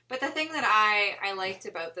 But the thing that I liked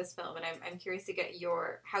about this film, and I'm curious to get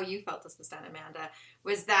how you felt this was done, Amanda,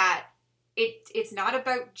 was that it's not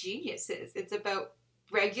about geniuses. It's about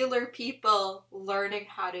regular people learning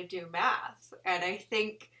how to do math. And I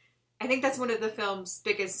think that's one of the film's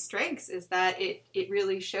biggest strengths, is that it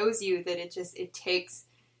really shows you that it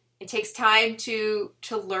takes time to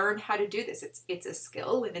learn how to do this. It's a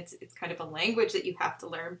skill, and it's kind of a language that you have to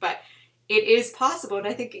learn, but it is possible. And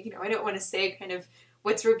I think, you know, I don't want to say kind of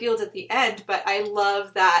what's revealed at the end, but I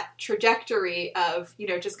love that trajectory of, you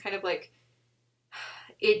know, just kind of like,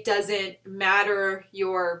 it doesn't matter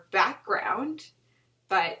your background,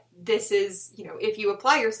 but this is, you know, if you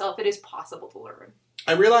apply yourself, it is possible to learn.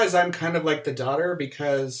 I realize I'm kind of like the daughter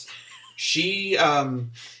because she,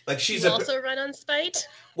 she's also run on spite.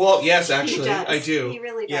 Well, yes, actually, I do. He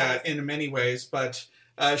really does. Yeah, in many ways, but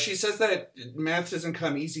she says that math doesn't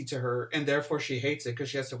come easy to her, and therefore she hates it because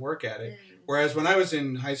she has to work at it. Whereas when I was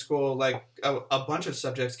in high school, like a bunch of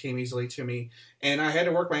subjects came easily to me, and I had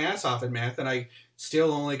to work my ass off in math, and I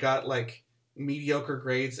still only got like mediocre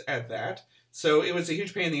grades at that. So it was a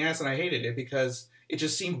huge pain in the ass, and I hated it because it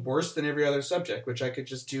just seemed worse than every other subject, which I could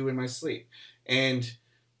just do in my sleep. And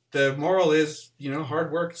the moral is, you know,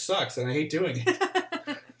 hard work sucks, and I hate doing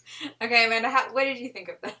it. Okay, Amanda, what did you think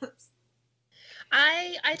of this?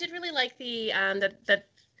 I did really like the that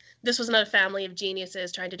this was not a family of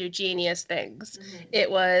geniuses trying to do genius things.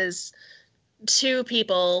 It was two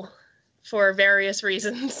people, for various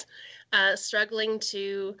reasons, struggling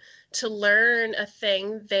to learn a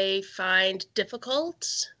thing they find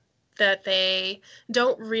difficult, that they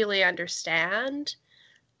don't really understand,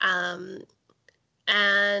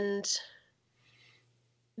 and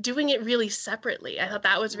doing it really separately. I thought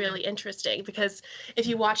that was really interesting, because if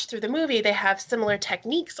you watch through the movie, they have similar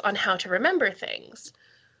techniques on how to remember things,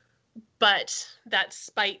 but that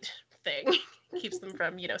spite thing keeps them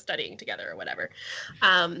from, you know, studying together or whatever.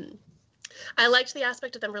 I liked the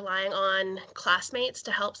aspect of them relying on classmates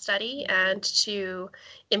to help study and to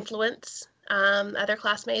influence other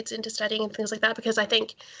classmates into studying and things like that, because I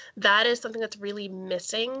think that is something that's really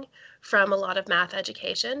missing from a lot of math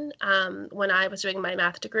education. When I was doing my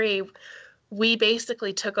math degree, we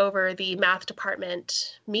basically took over the math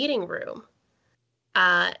department meeting room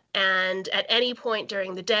And at any point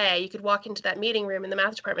during the day, you could walk into that meeting room in the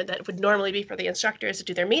math department that would normally be for the instructors to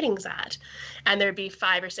do their meetings at, and there'd be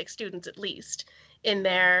 5 or 6 students at least in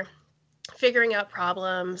there figuring out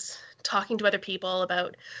problems, talking to other people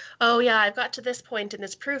about, oh yeah, I've got to this point in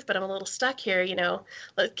this proof, but I'm a little stuck here,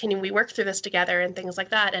 can we work through this together, and things like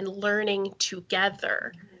that, and learning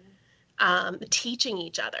together, teaching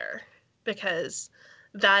each other, because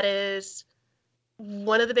that is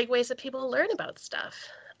one of the big ways that people learn about stuff.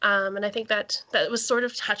 And I think that was sort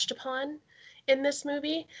of touched upon in this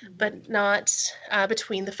movie, but not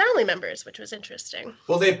between the family members, which was interesting.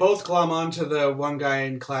 Well, they both glom onto the one guy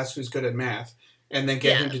in class who's good at math and then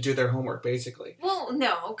get him to do their homework, basically. Well,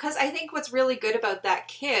 no, because I think what's really good about that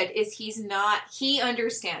kid is he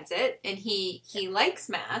understands it, and he likes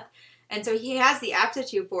math, and so he has the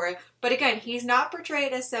aptitude for it. But again, he's not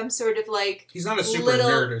portrayed as some sort of he's not a super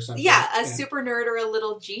nerd or something. Yeah, super nerd or a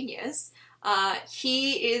little genius.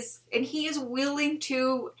 He is willing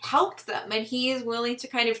to help them, and he is willing to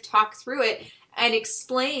kind of talk through it and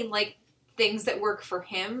explain things that work for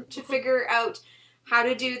him to figure out how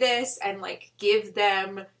to do this, and give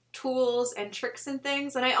them tools and tricks and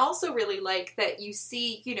things. And I also really like that you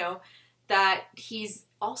see, that he's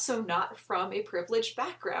also not from a privileged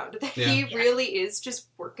background, that he really is just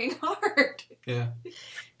working hard. Yeah.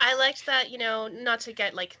 I liked that, not to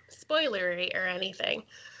get spoilery or anything,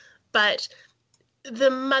 but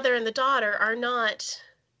the mother and the daughter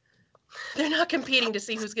they're not competing to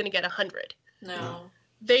see who's going to get 100. No.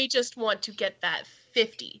 They just want to get that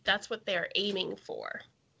 50. That's what they're aiming for.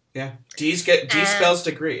 Yeah. D spells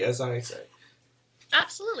degree, as I say.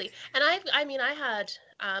 Absolutely. And I had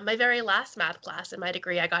my very last math class in my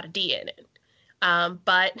degree, I got a D in it.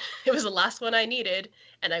 But it was the last one I needed,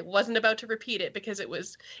 and I wasn't about to repeat it because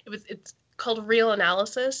it's called real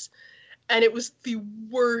analysis, and it was the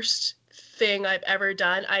worst thing I've ever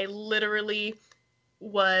done. I literally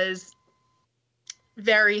was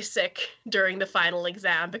very sick during the final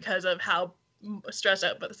exam because of how stressed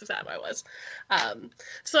out by this exam I was.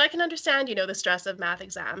 So I can understand, the stress of math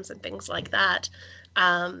exams and things like that.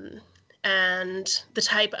 And the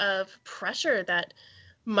type of pressure that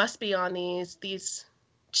must be on these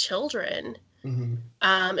children,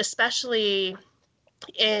 especially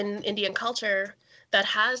in Indian culture that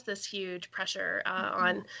has this huge pressure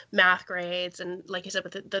on math grades and, like you said,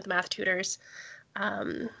 with the math tutors.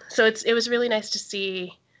 So it was really nice to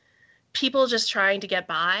see people just trying to get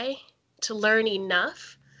by, to learn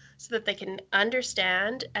enough so that they can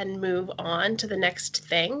understand and move on to the next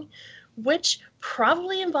thing, which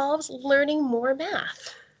probably involves learning more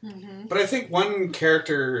math. Mm-hmm. But I think one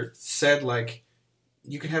character said,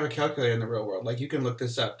 you can have a calculator in the real world. You can look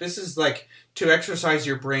this up. This is, to exercise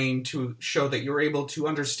your brain to show that you're able to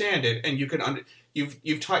understand it, and you can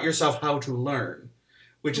you've taught yourself how to learn,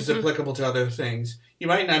 which is applicable to other things. You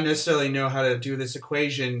might not necessarily know how to do this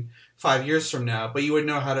equation 5 years from now, but you would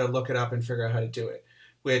know how to look it up and figure out how to do it.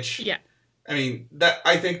 Which,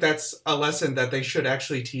 I think that's a lesson that they should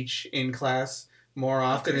actually teach in class more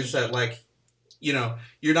often. Is that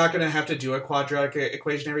you're not going to have to do a quadratic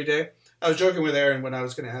equation every day. I was joking with Aaron when I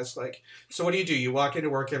was going to ask, so what do? You walk into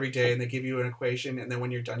work every day and they give you an equation, and then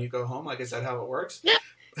when you're done, you go home? Is that how it works? Yeah,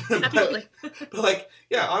 absolutely. but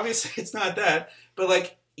obviously it's not that.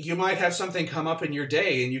 But, you might have something come up in your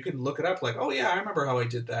day and you can look it up I remember how I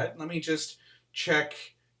did that. Let me just check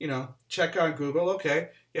on Google. Okay,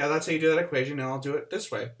 yeah, that's how you do that equation, and I'll do it this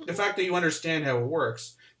way. The fact that you understand how it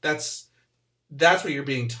works, that's what you're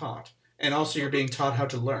being taught. And also you're being taught how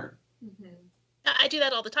to learn. Mm-hmm. I do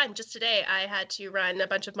that all the time. Just today, I had to run a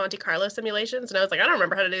bunch of Monte Carlo simulations, and I was like, I don't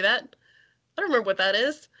remember how to do that. I don't remember what that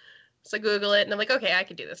is. So I Google it, and I'm like, okay, I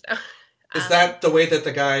can do this now. Is that the way that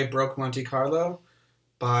the guy broke Monte Carlo?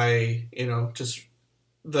 By, just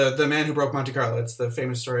the man who broke Monte Carlo. It's the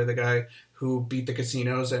famous story of the guy who beat the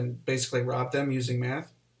casinos and basically robbed them using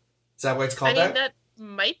math. Is that why it's called that? That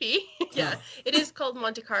might be. Yeah. It is called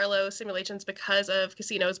Monte Carlo simulations because of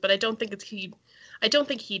casinos, but I don't think he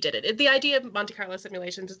did it. The idea of Monte Carlo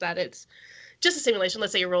simulations is that it's just a simulation.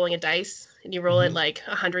 Let's say you're rolling a dice and you roll it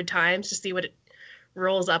 100 times to see what it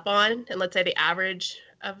rolls up on. And let's say the average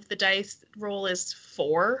of the dice roll is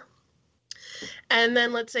 4. And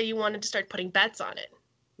then let's say you wanted to start putting bets on it.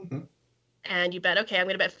 Mm-hmm. And you bet, okay, I'm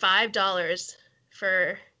going to bet $5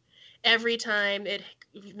 for every time it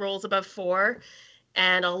rolls above 4,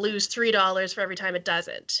 and I'll lose $3 for every time it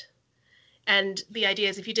doesn't. And the idea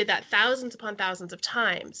is if you did that thousands upon thousands of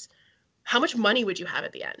times, how much money would you have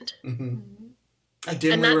at the end? Mm-hmm. I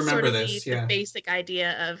didn't remember this. The basic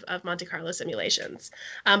idea of Monte Carlo simulations.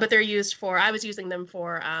 But they're used for, I was using them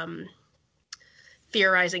for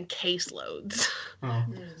theorizing caseloads. Oh.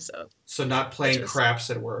 So not playing craps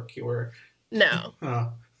at work. You were no,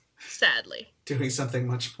 oh, sadly doing something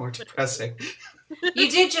much more depressing.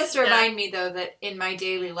 You did just remind me, though, that in my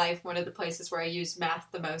daily life, one of the places where I use math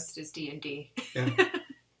the most is D&D. Yeah.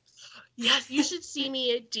 Yes, you should see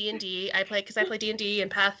me at D&D. I play D&D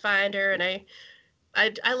and Pathfinder, and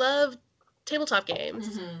I love tabletop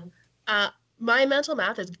games. Mm-hmm. My mental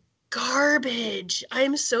math is garbage.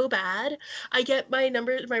 I'm so bad. I get my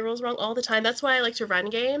rules wrong all the time. That's why I like to run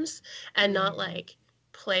games and not like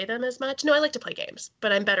play them as much. No, I like to play games,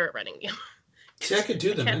 but I'm better at running them. See, I could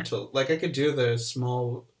do the mental, like I could do the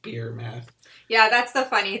small beer math. Yeah, that's the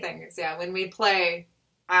funny thing is, when we play,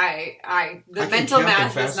 the mental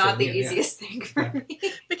math is not the easiest thing for me.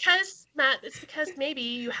 Because, Matt, it's because maybe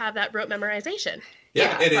you have that rote memorization.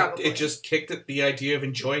 Yeah, and it just kicked the idea of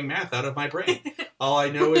enjoying math out of my brain. All I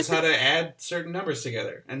know is how to add certain numbers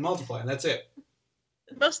together and multiply, and that's it.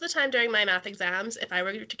 Most of the time during my math exams, if I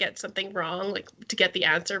were to get something wrong, like to get the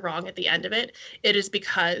answer wrong at the end of it, it is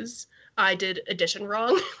because I did addition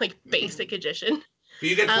wrong, like basic addition. But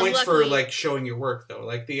you get points for like showing your work, though.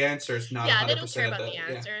 Like the answer is not 100% they don't care about the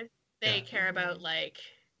answer. Yeah. They care about like,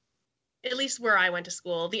 at least where I went to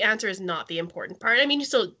school, the answer is not the important part. I mean, you're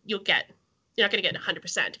not going to get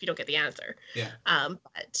 100% if you don't get the answer. Yeah.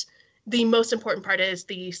 But the most important part is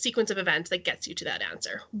the sequence of events that gets you to that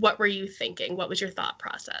answer. What were you thinking? What was your thought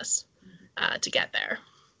process to get there?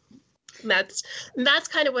 And that's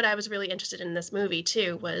kind of what I was really interested in this movie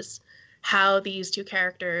too, was how these two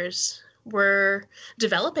characters were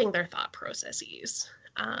developing their thought processes,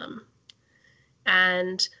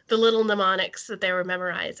 and the little mnemonics that they were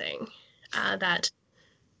memorizing.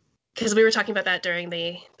 Because we were talking about that during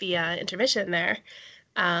the intermission there,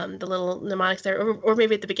 the little mnemonics there, or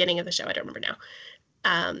maybe at the beginning of the show, I don't remember now.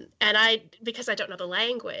 And because I don't know the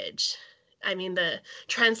language, I mean, the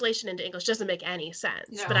translation into English doesn't make any sense.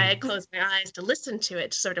 No. But I had closed my eyes to listen to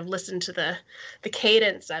it, to sort of listen to the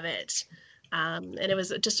cadence of it. And it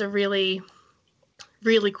was just a really,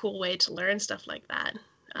 really cool way to learn stuff like that.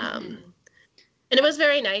 And it was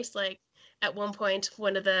very nice. Like at one point,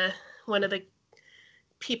 one of the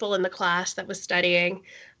people in the class that was studying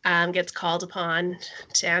gets called upon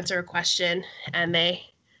to answer a question, and they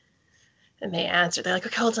answer. They're like,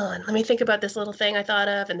 okay, hold on, let me think about this little thing I thought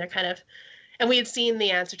of. And they're kind of, and we had seen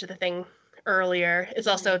the answer to the thing earlier. It's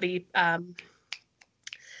also the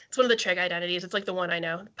it's one of the trig identities. It's like the one I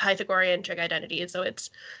know, Pythagorean trig identity. So it's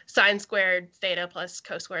sine squared theta plus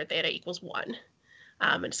cosquared theta equals 1.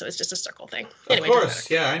 And so it's just a circle thing. Anyway, of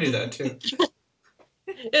course, yeah, I knew that too.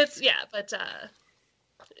 But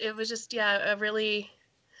it was just a really,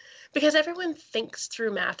 because everyone thinks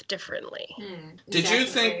through math differently. Did you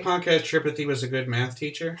think Pankaj Tripathi was a good math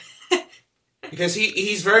teacher? Because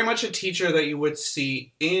he's very much a teacher that you would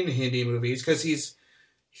see in Hindi movies, because he's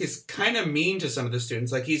kind of mean to some of the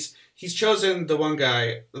students. Like he's chosen the one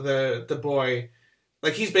guy, the boy,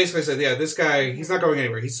 like he's basically said, yeah, this guy, he's not going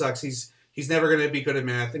anywhere. He sucks. He's never going to be good at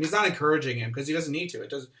math, and he's not encouraging him because he doesn't need to. It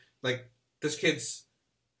does, like, this kid's,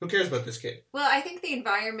 who cares about this kid? Well, I think the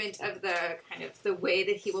environment of the way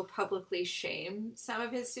that he will publicly shame some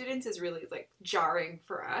of his students is really like jarring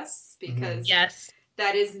for us, because yes,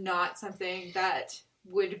 that is not something that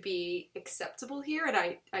would be acceptable here, and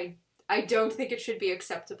I don't think it should be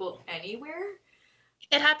acceptable anywhere.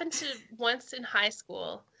 It happened to once in high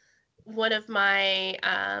school. One of my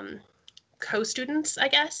co-students, I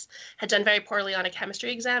guess, had done very poorly on a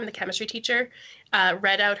chemistry exam. The chemistry teacher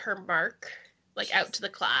read out her mark, like out to the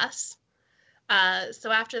class.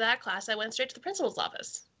 So after that class, I went straight to the principal's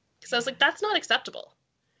office, because I was like, that's not acceptable.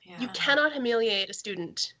 Yeah. You cannot humiliate a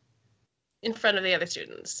student in front of the other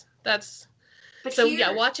students.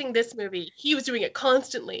 Watching this movie, he was doing it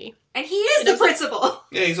constantly. And he is the principal.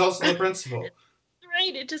 Yeah, he's also the principal.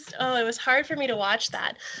 Right, it was hard for me to watch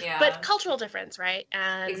that. Yeah. But cultural difference, right?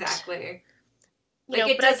 And exactly.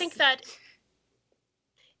 I think that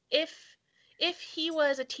if he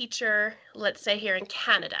was a teacher, let's say here in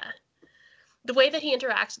Canada, the way that he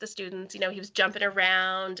interacts with the students, he was jumping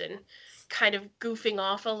around and kind of goofing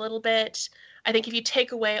off a little bit. I think if you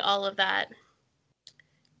take away all of that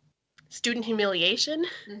student humiliation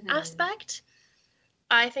aspect,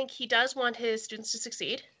 I think he does want his students to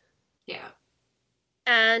succeed. Yeah.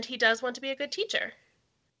 And he does want to be a good teacher.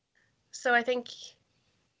 So I think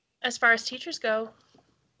as far as teachers go,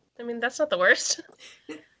 I mean, that's not the worst.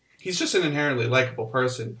 He's just an inherently likable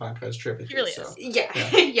person, Pankaj Tripathi. He really is.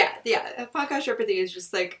 Yeah. Yeah. Pankaj Tripathi is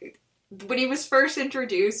just like, when he was first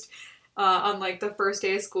introduced on like the first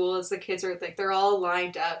day of school, as the kids are like, they're all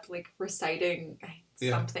lined up, like reciting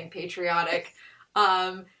something patriotic.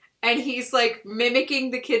 and he's like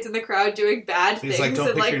mimicking the kids in the crowd doing bad He's things like, "Don't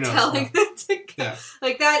and pick like your nose, telling no." them to go. Yeah.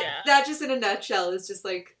 Like that. Yeah. That just in a nutshell is just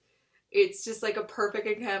like. It's just like a perfect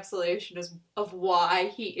encapsulation of why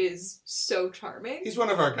he is so charming. He's one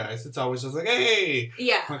of our guys. It's always just like, hey,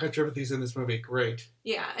 Yeah, Michael Tripathee's in this movie. Great.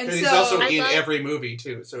 yeah, and Because so he's also I in love- every movie,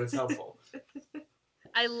 too, so it's helpful.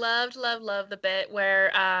 I loved the bit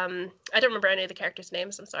where I don't remember any of the characters'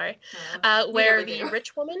 names. I'm sorry. we Where never the do.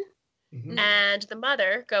 rich woman Mhm. and the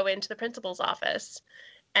mother go into the principal's office,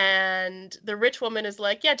 and the rich woman is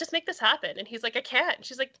like, "Yeah, just make this happen," and he's like, "I can't." And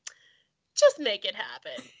she's like, "Just make it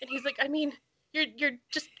happen." And he's like, "I mean, you're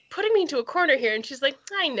just putting me into a corner here," and she's like,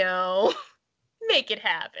 "I know, make it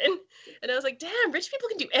happen." And I was like, "Damn, rich people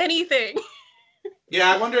can do anything." Yeah,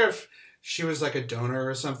 I wonder if she was like a donor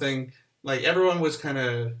or something. Like, everyone was kind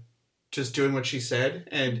of just doing what she said,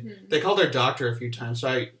 and Mhm. they called her doctor a few times. So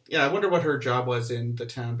I wonder what her job was in the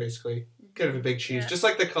town, basically. Kind of a big cheese. Yeah. Just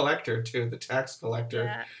like the collector, too, the tax collector.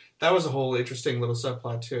 Yeah. That was a whole interesting little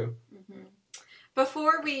subplot, too. Mhm.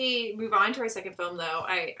 Before we move on to our second film, though,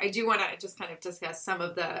 I do want to just kind of discuss some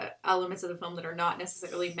of the elements of the film that are not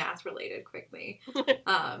necessarily math related quickly.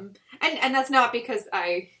 And that's not because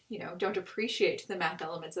I, don't appreciate the math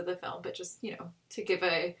elements of the film, but just, to give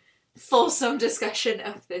a fulsome discussion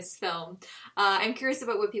of this film. I'm curious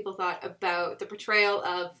about what people thought about the portrayal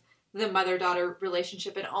of the mother-daughter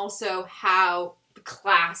relationship and also how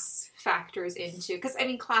class factors into, because,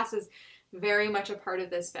 class is very much a part of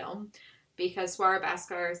this film. Because Swara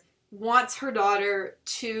Bhaskar wants her daughter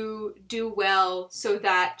to do well so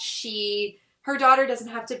that her daughter doesn't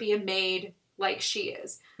have to be a maid like she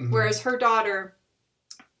is. Mhm. Whereas her daughter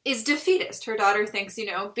is defeatist. Her daughter thinks,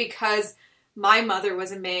 because my mother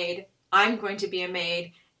was a maid, I'm going to be a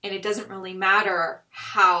maid, and it doesn't really matter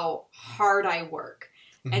how hard I work.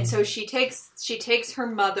 Mhm. And so she takes her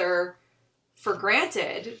mother for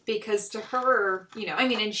granted because to her,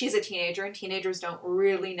 and she's a teenager and teenagers don't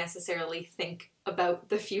really necessarily think about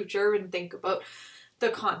the future and think about the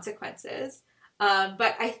consequences.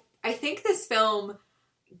 But I think this film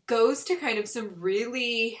goes to kind of some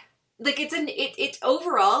really, like, it's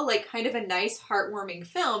overall like kind of a nice heartwarming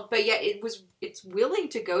film, but yet it's willing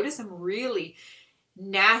to go to some really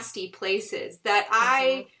nasty places that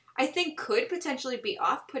I think could potentially be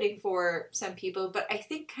off-putting for some people, but I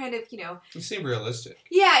think kind of, It seemed realistic.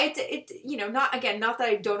 yeah, not that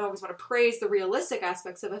I don't always want to praise the realistic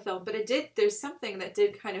aspects of a film, but there's something that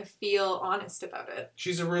did kind of feel honest about it.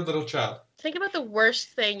 She's a rude little child. Think about the worst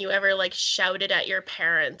thing you ever shouted at your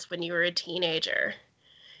parents when you were a teenager,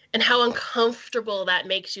 and how uncomfortable that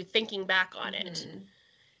makes you thinking back on it. Mhm. And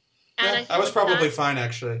Yeah, feel I was like probably that's- fine,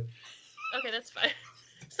 actually. Okay, that's fine.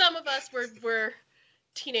 Some of us were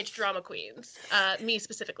teenage drama queens, me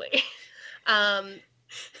specifically.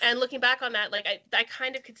 And looking back on that, I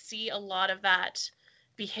kind of could see a lot of that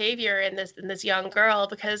behavior in this young girl,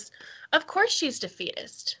 because of course she's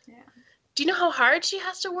defeatist. Yeah. Do you know how hard she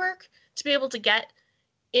has to work to be able to get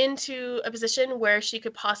into a position where she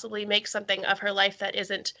could possibly make something of her life that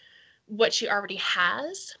isn't what she already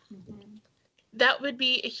has? Mhm. That would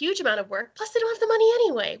be a huge amount of work. Plus, they don't have the money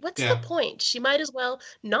anyway. What's Yeah. the point? She might as well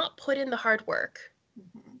not put in the hard work.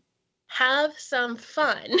 Mhm. Have some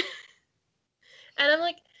fun. And I'm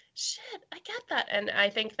like, shit, I get that. And I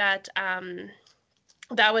think that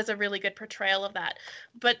that was a really good portrayal of that.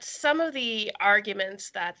 But some of the arguments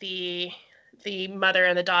that the mother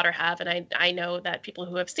and the daughter have, and I know that people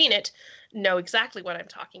who have seen it know exactly what I'm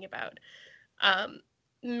talking about,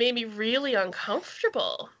 made me really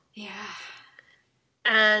uncomfortable. Yeah.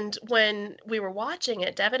 And when we were watching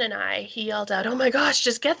it, Devin and I, he yelled out, "Oh my gosh,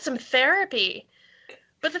 just get some therapy."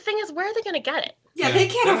 But the thing is, where are they going to get it? Yeah, Yeah, they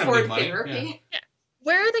they can't don't have any afford money, therapy.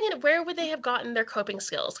 Where would they have gotten their coping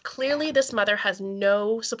skills? Clearly, this mother has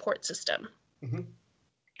no support system Mhm.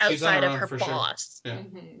 She's on outside her of own her for sure. boss. Yeah.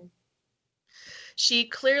 Mhm. She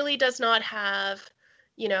clearly does not have,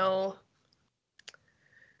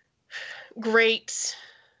 great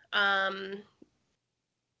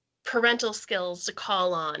parental skills to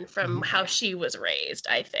call on from Mhm. how she was raised,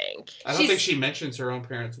 I think. I don't She's- think she mentions her own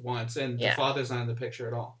parents once, and Yeah. the father's not in the picture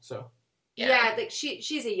at all. So Yeah, like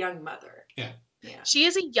she's a young mother. Yeah. Yeah. She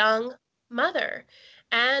is a young mother,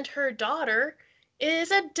 and her daughter is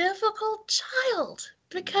a difficult child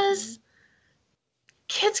because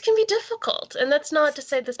kids can be difficult. And that's not to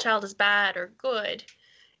say this child is bad or good.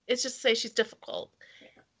 It's just to say she's difficult.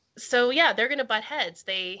 So yeah, they're going to butt heads.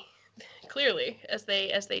 They clearly, as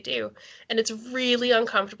they do. And it's really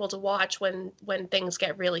uncomfortable to watch when things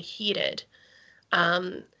get really heated.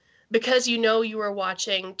 Because you are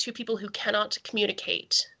watching two people who cannot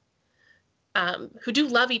communicate, who do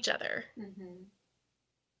love each other, Mhm.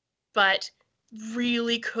 but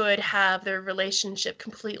really could have their relationship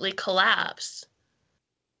completely collapse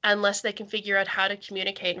unless they can figure out how to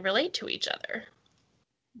communicate and relate to each other.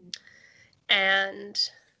 And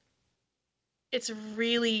it's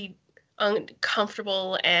really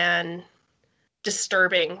uncomfortable and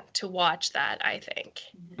disturbing to watch that, I think.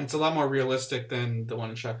 It's a lot more realistic than the one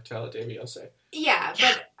in Shakuntala Devi, I'll say. Yeah,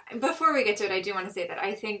 but before we get to it, I do want to say that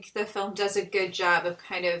I think the film does a good job of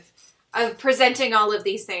kind of presenting all of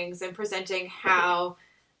these things and presenting how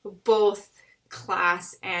both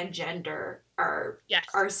class and gender are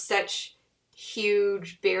such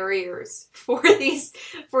huge barriers for these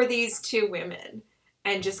two women,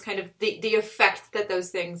 and just kind of the effect that those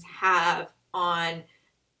things have on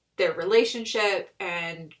their relationship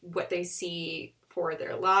and what they see for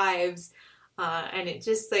their lives. And it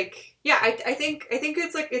just like, yeah, I think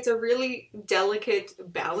it's a really delicate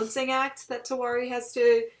balancing act that Tewari has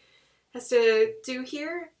to do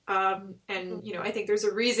here. And, you know, I think there's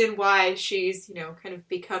a reason why she's, you know, kind of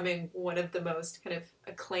becoming one of the most kind of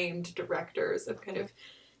acclaimed directors of kind of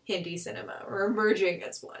Hindi cinema, or emerging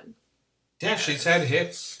as one. Yeah, she's had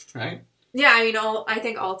hits, right? Yeah, I mean, I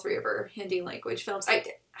think all three of her Hindi language films. I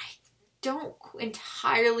don't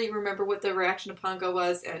entirely remember what the reaction to Panga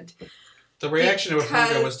was, and the reaction to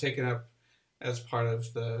Panga was taken up as part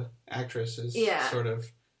of the actress's sort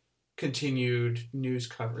of continued news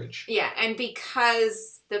coverage. Yeah, and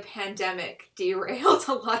because the pandemic derailed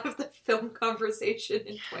a lot of the film conversation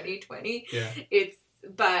in 2020,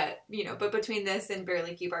 but between this and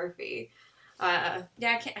Barely Ki Barfi, I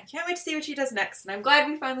can't wait to see what she does next, and I'm glad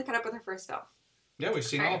we finally caught up with her first film. Yeah, we've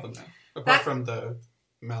seen all of them now, apart from the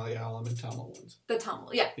Malayalam and Tamil ones. The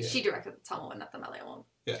Tamil, yeah. She directed the Tamil one, not the Malayalam one.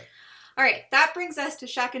 Yeah. All right, that brings us to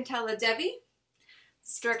Shakuntala Devi.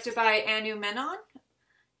 It's directed by Anu Menon.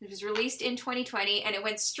 It was released in 2020, and it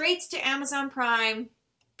went straight to Amazon Prime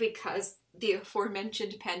because the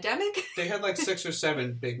aforementioned pandemic. They had like 6 or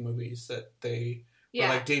 7 big movies that they were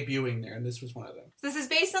like debuting there, and this was one of them. So this is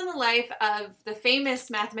based on the life of the famous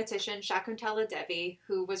mathematician Shakuntala Devi,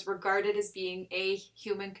 who was regarded as being a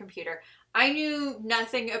human computer. I knew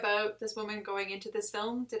nothing about this woman going into this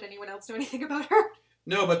film. Did anyone else know anything about her?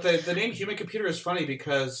 No, but the name human computer is funny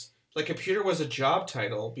because like computer was a job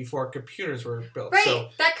title before computers were built. Right, so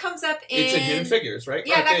that comes up in... It's in Hidden Figures, right?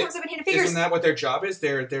 Yeah, that comes up in Hidden Figures. Isn't that what their job is?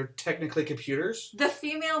 They're technically computers? The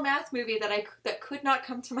female math movie that could not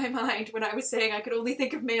come to my mind when I was saying I could only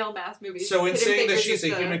think of male math movies. So in saying that she's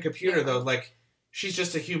a human computer, though, like, she's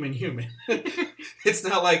just a human. It's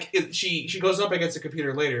not like she goes up against a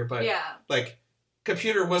computer later, but like,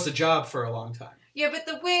 computer was a job for a long time. Yeah, but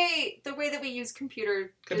the way that we use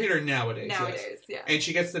computer nowadays, yeah. And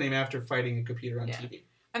she gets the name after fighting a computer on TV.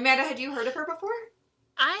 Amanda, had you heard of her before?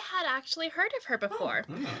 I had actually heard of her before.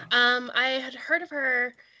 I had heard of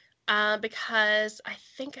her because I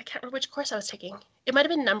can't remember which course I was taking. It might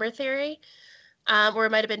have been number theory, or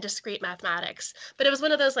it might have been discrete mathematics. But it was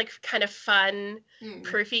one of those like kind of fun,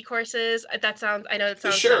 proofy courses. I know it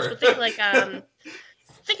sounds sure. nuts, but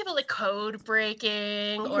think about like code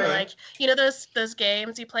breaking or like, you know, those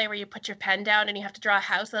games you play where you put your pen down and you have to draw a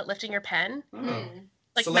house without lifting your pen.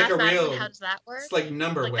 Like so mathematically, how does that work? It's like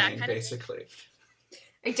number weighing, basically.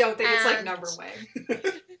 I don't think it's like number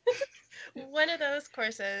weighing. One of those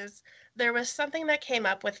courses, there was something that came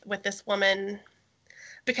up with this woman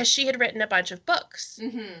because she had written a bunch of books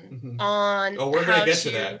on how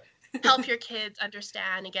to help your kids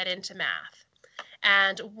understand and get into math.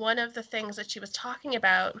 And one of the things that she was talking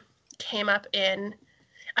about came up in,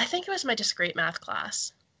 I think it was my discrete math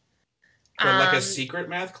class. Like a secret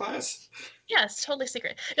math class? Yes, totally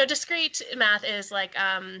secret. No, discrete math is like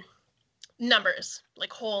numbers,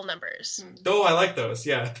 like whole numbers. Oh, I like those.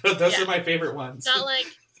 Yeah, those are my favorite ones. Not like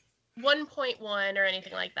 1.1 or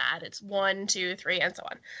anything like that. It's 1, 2, 3, and so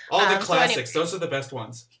on. All the classics. Those are the best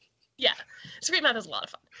ones. Yeah, discrete math is a lot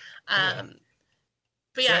of fun.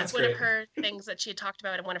 But yeah, one of her things that she had talked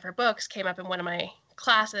about in one of her books came up in one of my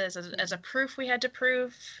classes as a proof we had to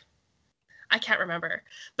prove. I can't remember.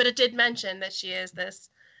 But it did mention that she is this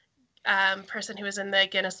person who was in the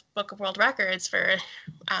Guinness Book of World Records for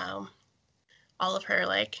all of her,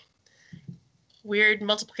 like, weird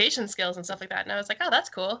multiplication skills and stuff like that. And I was like, oh, that's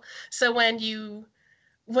cool. So when you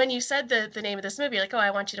said the name of this movie, like, oh,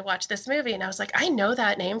 I want you to watch this movie. And I was like, I know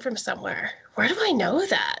that name from somewhere. Where do I know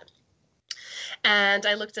that? And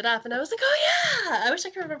I looked it up, and I was like, oh, yeah! I wish I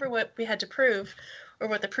could remember what we had to prove, or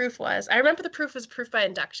what the proof was. I remember the proof was proof by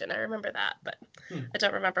induction. I remember that, but I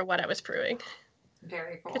don't remember what I was proving.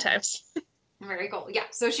 Very cool. Good times. Very cool. Yeah,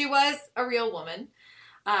 so she was a real woman.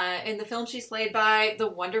 In the film, she's played by the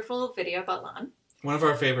wonderful Vidya Balan. One of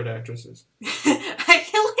our favorite actresses. I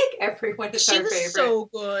feel like everyone is She our was favorite. so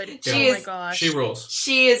good. She oh my is- gosh. She rules.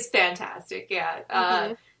 She is fantastic. Yeah.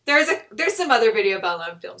 Mhm. There's some other Video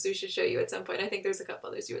Bellum films we should show you at some point. I think there's a couple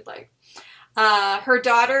others you would like. Her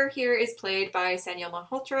daughter here is played by Sanyal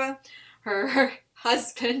Malhotra. Her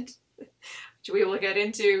husband, which we will get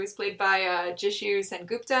into, is played by Jishu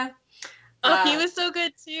Sengupta. Oh, he was so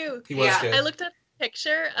good too. He was Yeah, good. I looked up a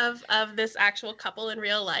picture of this actual couple in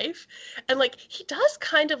real life, and like he does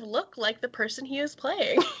kind of look like the person he is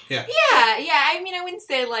playing. Yeah. I mean, I wouldn't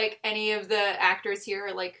say like any of the actors here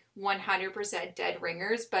are like 100% dead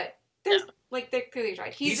ringers, but there's like they're clearly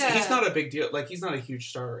tried. He's not a big deal. Like, he's not a huge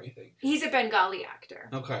star or anything. He's a Bengali actor.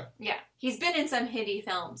 Okay. Yeah, he's been in some Hindi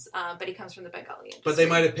films, but he comes from the Bengali industry. But they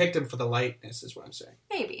might have picked him for the lightness, is what I'm saying.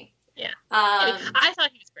 Maybe. Yeah. Um, I thought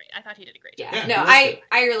he was great. I thought he did a great job. yeah. Yeah, No, he was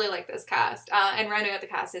I really like this cast. And rounding out the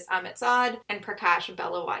cast is Amit Saad and Prakash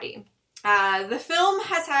Belawadi. The film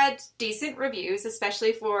has had decent reviews,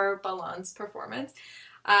 especially for Balan's performance.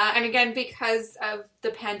 And again, because of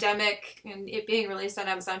the pandemic and it being released on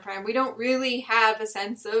Amazon Prime, we don't really have a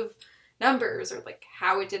sense of numbers or like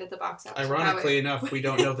how it did at the box office. Ironically enough, we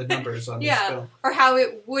don't know the numbers on this film. Or how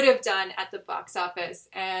it would have done at the box office.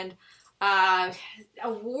 And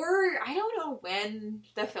award, I don't know when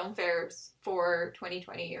the film fairs for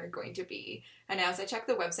 2020 are going to be announced. I checked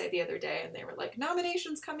the website the other day and they were like,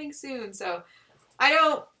 nominations coming soon. So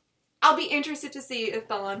I'll be interested to see if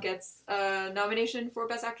Balan gets a nomination for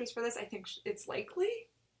Best Actress for this. I think it's likely.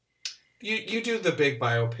 You do the big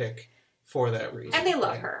biopic for that reason. And they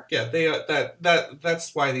love right? her. Yeah, they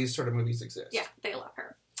that's why these sort of movies exist. Yeah, they love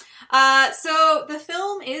her. So the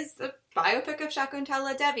film is a biopic of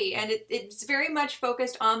Shakuntala Devi, and it's very much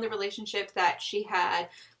focused on the relationship that she had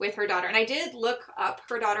with her daughter. And I did look up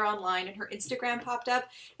her daughter online, and her Instagram popped up,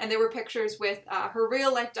 and there were pictures with her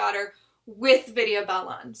real-life daughter with Vidya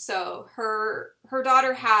Balan. So her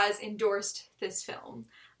daughter has endorsed this film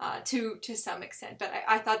to some extent, but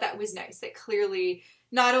I thought that was nice. That clearly,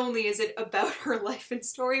 not only is it about her life and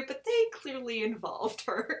story, but they clearly involved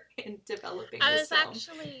her in developing this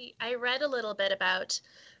film. I read a little bit about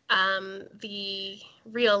the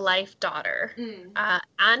real life daughter,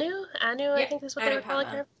 Anu, I think is what they were calling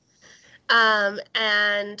her.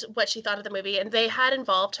 And what she thought of the movie, and they had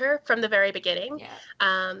involved her from the very beginning.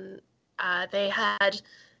 Yeah. They had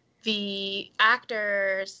the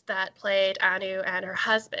actors that played Anu and her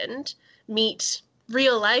husband meet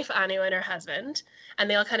real life Anu and her husband, and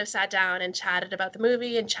they all kind of sat down and chatted about the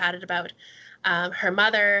movie and chatted about her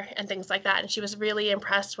mother and things like that. And she was really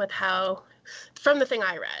impressed with how, from the thing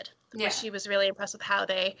I read, she was really impressed with how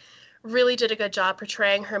they really did a good job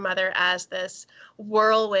portraying her mother as this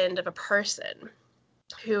whirlwind of a person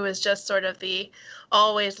who is just sort of the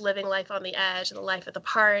always living life on the edge and the life at the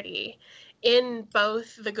party in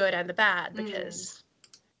both the good and the bad, because,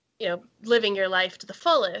 living your life to the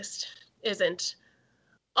fullest isn't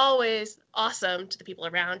always awesome to the people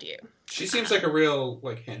around you. She seems like a real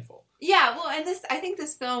handful. Yeah, well, and I think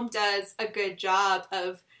this film does a good job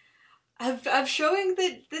of showing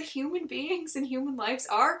that human beings and human lives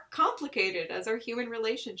are complicated, as are human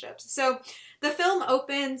relationships. So the film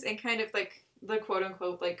opens in kind of like the quote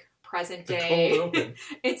unquote present The day. cold open.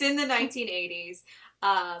 It's in the 1980s,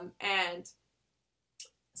 and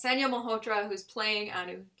Sanyal Malhotra, who's playing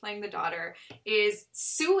Anu, playing the daughter, is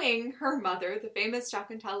suing her mother, the famous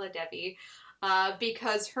Shakuntala Devi,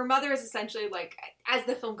 because her mother is essentially as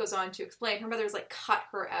the film goes on to explain, her mother has cut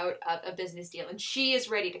her out of a business deal, and she is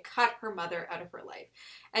ready to cut her mother out of her life.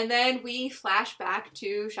 And then we flash back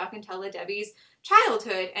to Shakuntala Devi's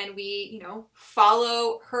childhood, and we,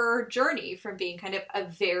 follow her journey from being kind of a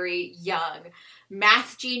very young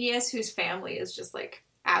math genius whose family is just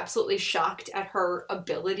absolutely shocked at her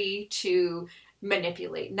ability to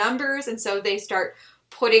manipulate numbers, and so they start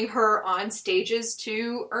putting her on stages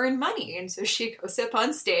to earn money. And so she goes up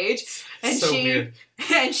on stage and weird.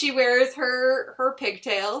 And she wears her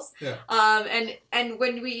pigtails. Yeah. And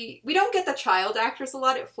when we don't get the child actress a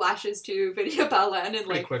lot, it flashes to Vidya Balan and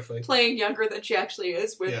Pretty quickly. playing younger than she actually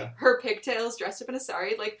is with her pigtails, dressed up in a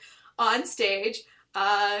sari, on stage,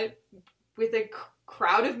 with a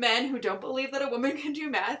crowd of men who don't believe that a woman can do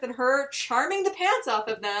math, and her charming the pants off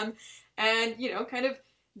of them and, kind of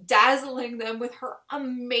dazzling them with her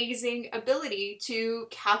amazing ability to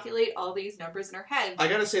calculate all these numbers in her head. I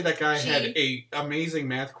gotta say, that guy had a amazing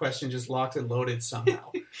math question just locked and loaded somehow,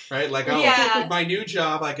 right? My new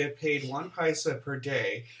job, I get paid 1 paisa per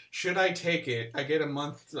day. Should I take it? I get a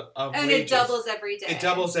month of and wages. It doubles every day. It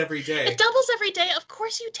doubles every day. It doubles every day. Of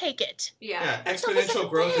course you take it. Yeah. Exponential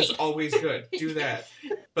growth is always good. Do that.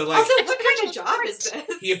 But also, what kind of job is this?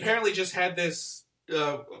 He apparently just had this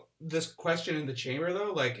this question in the chamber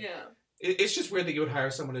though, like Yeah. it's just weird that you would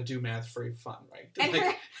hire someone to do math for fun, right?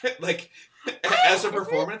 And Like as a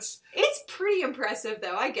performance. It's pretty impressive,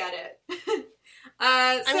 though. I get it.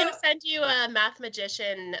 I'm going to send you a Math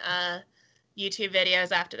Magician YouTube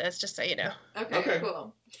videos after this, just so you know. Okay,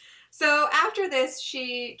 cool. So after this,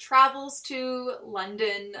 she travels to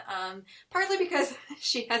London, partly because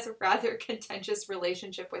she has a rather contentious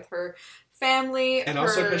relationship with her family. And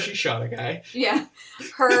also because she shot a guy. Yeah.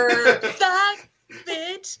 Her... That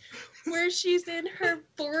bit where she's in her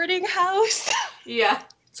boarding house. Yeah.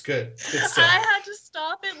 It's good. It's good I stuff. had to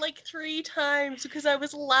stop it like 3 times because I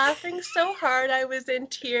was laughing so hard I was in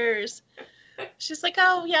tears. She's like,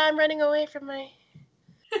 oh yeah, I'm running away from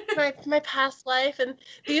my past life, and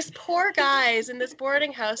these poor guys in this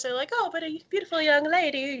boarding house are like, oh, but a beautiful young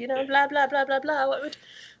lady, you know, blah blah blah blah blah.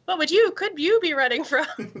 Could you be running from?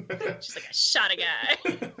 She's like, I shot a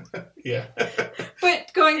guy. Yeah.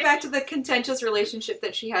 But going back to the contentious relationship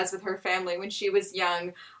that she has with her family, when she was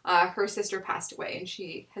young, her sister passed away, and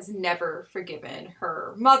she has never forgiven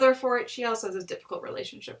her mother for it. She also has a difficult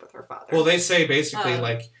relationship with her father. Well, they say basically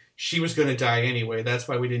like she was going to die anyway. That's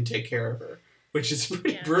why we didn't take care of her, which is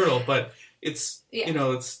pretty brutal. But it's you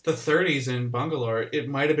know, it's the 30s in Bangalore. It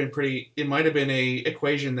might have been a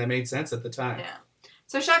equation that made sense at the time. Yeah.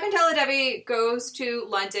 So Shakuntala Devi goes to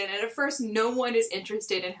London, and at first no one is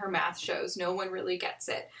interested in her math shows. No one really gets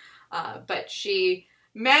it. But she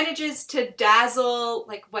manages to dazzle,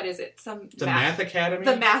 like, what is it? The Math Academy?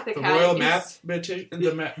 The Math Academy. The Royal Math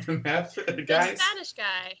the math guys? The Spanish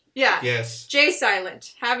guy. Yeah. Yes. Jay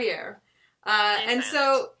Silent, Javier.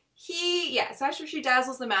 So so after she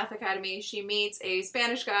dazzles the Math Academy, she meets a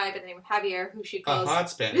Spanish guy by the name of Javier, who she calls a hot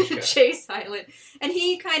Spanish guy. Jay Silent. And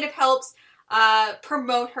he kind of helps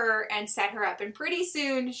promote her and set her up. And pretty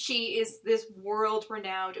soon she is this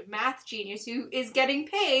world-renowned math genius who is getting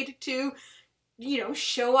paid to, you know,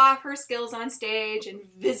 show off her skills on stage and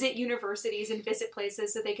visit universities and visit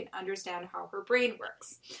places so they can understand how her brain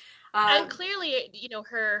works. And clearly, you know,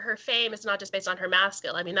 her fame is not just based on her math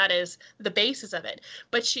skill. I mean, that is the basis of it.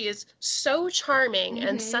 But she is so charming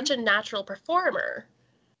and such a natural performer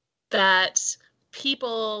that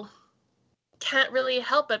people can't really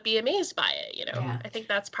help but be amazed by it, you know. Yeah. I think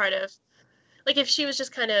that's part of, like, if she was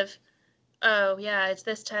just kind of, oh yeah, it's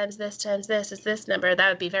this times this times this is this number, that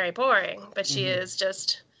would be very boring. But she is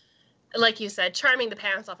just, like you said, charming the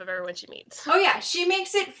pants off of everyone she meets. Oh yeah, she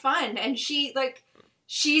makes it fun, and she's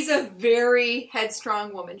a very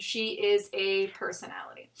headstrong woman. She is a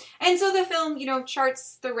personality. And so the film, you know,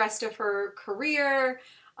 charts the rest of her career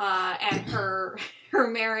and her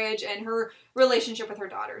marriage and her relationship with her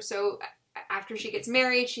daughter. So after she gets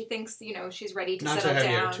married, she thinks, you know, she's ready to settle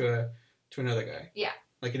down. To another guy. Yeah.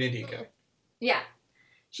 Like an Indian guy. Yeah.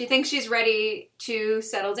 She thinks she's ready to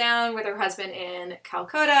settle down with her husband in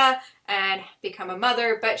Calcutta and become a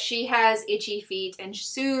mother, but she has itchy feet, and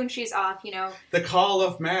soon she's off, you know. The call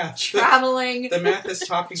of math. Traveling. The math is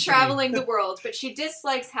talking to traveling me. the world, but she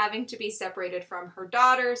dislikes having to be separated from her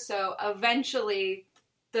daughter, so eventually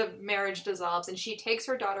the marriage dissolves, and she takes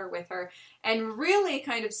her daughter with her and really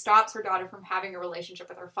kind of stops her daughter from having a relationship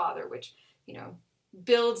with her father, which, you know,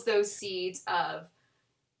 builds those seeds of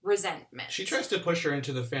resentment. She tries to push her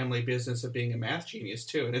into the family business of being a math genius,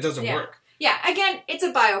 too, and it doesn't work. Yeah, again, it's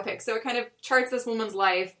a biopic, so it kind of charts this woman's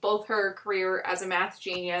life, both her career as a math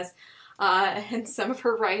genius and some of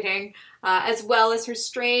her writing, as well as her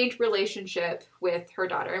strained relationship with her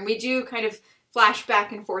daughter. And we do kind of flash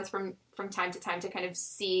back and forth from time to time to kind of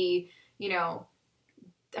see, you know,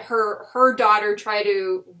 her daughter try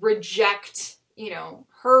to reject, you know,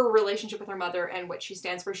 her relationship with her mother and what she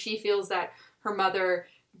stands for. She feels that her mother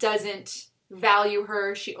doesn't value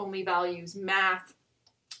her. She only values math.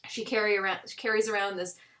 She carries around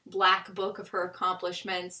this black book of her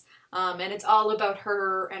accomplishments, and it's all about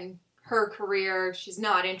her and her career. She's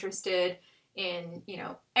not interested in, you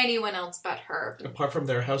know, anyone else but her. Apart from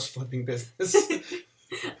their house flipping business.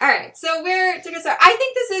 All right, so where to get started? I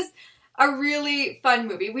think this is a really fun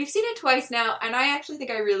movie. We've seen it twice now, and I actually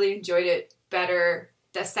think I really enjoyed it better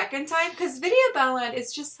the second time, because Vidya Balan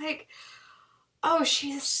is just like, oh,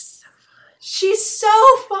 she's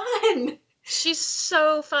so fun. She's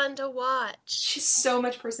so fun to watch. She's so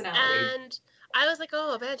much personality. And I was like,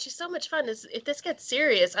 oh man, she's so much fun. If this gets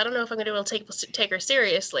serious, I don't know if I'm going to be able to take her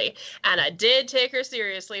seriously. And I did take her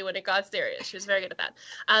seriously when it got serious. She was very good at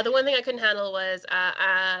that. The one thing I couldn't handle was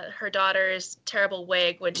her daughter's terrible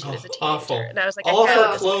wig when she was a teenager. Awful. And I was like, all of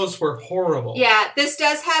her clothes were horrible. Yeah, this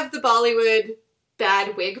does have the Bollywood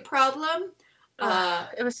bad wig problem.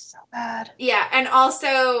 It was so bad. Yeah, and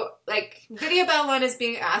also, like, Vidya Balan is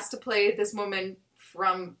being asked to play this woman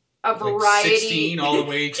from a variety. Like 16 all the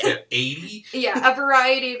way to 80? Yeah, a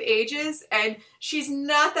variety of ages, and she's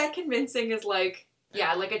not that convincing as like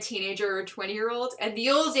a teenager or a 20-year-old, and the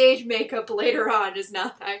old age makeup later on is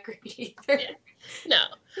not that great either. Yeah. No,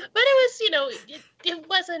 but it was, it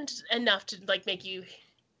wasn't enough to like make you,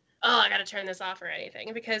 I gotta turn this off or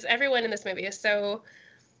anything, because everyone in this movie is so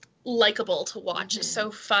likable to watch, is so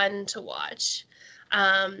fun to watch.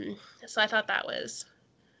 So I thought that was,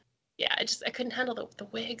 I couldn't handle the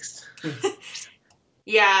wigs.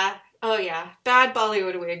 Yeah. Oh, yeah. Bad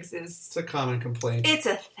Bollywood wigs It's a common complaint. It's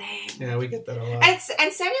a thing. Yeah, we get that a lot.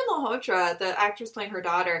 And Samuel Malhotra, the actress playing her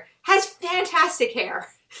daughter, has fantastic hair.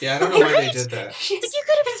 Yeah, I don't know why they did that. Like, you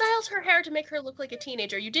could have styled her hair to make her look like a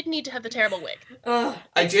teenager. You didn't need to have the terrible wig.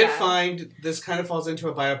 I did find this kind of falls into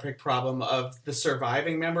a biopic problem of the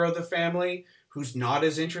surviving member of the family who's not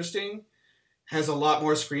as interesting has a lot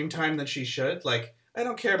more screen time than she should. Like, I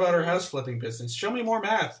don't care about her house flipping business. Show me more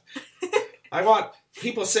math. I want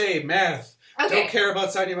people say math. Okay. Don't care about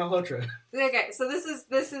Sanya Malhotra. Okay, so this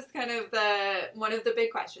is kind of one of the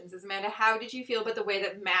big questions. Is Amanda, how did you feel about the way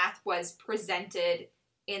that math was presented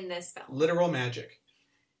in this film? Literal magic.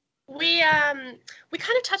 We kind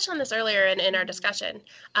of touched on this earlier in our discussion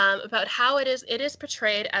about how it is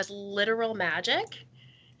portrayed as literal magic.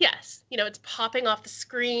 Yes, it's popping off the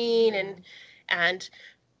screen and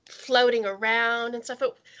floating around and stuff.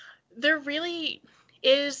 But there really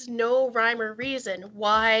is no rhyme or reason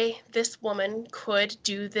why this woman could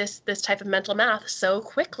do this type of mental math so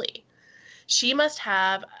quickly. She must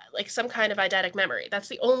have like some kind of eidetic memory. That's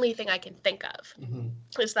the only thing I can think of,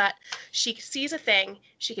 is that she sees a thing,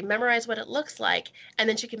 she can memorize what it looks like, and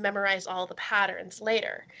then she can memorize all the patterns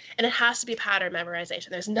later. And it has to be pattern memorization.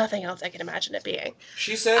 There's nothing else I can imagine it being.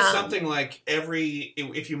 She says something like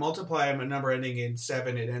if you multiply a number ending in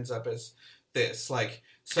 7, it ends up as this. Like,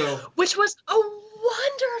 so. Which was a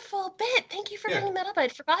wonderful bit. Thank you for bringing that up.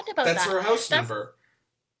 I'd forgotten about that. That's her house number.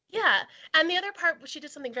 Yeah, and the other part, she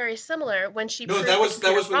did something very similar when she. No, that was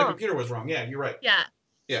when the computer was wrong. Yeah, you're right.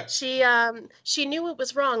 Yeah. She knew it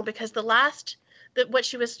was wrong because what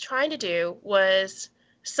she was trying to do was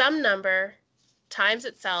some number times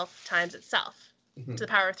itself to the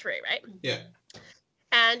power of 3, right? Yeah.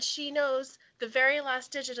 And she knows the very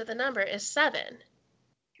last digit of the number is 7.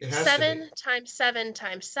 It has 7 times 7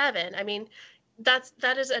 times 7. I mean,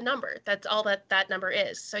 that is a number. That's all that number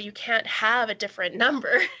is. So you can't have a different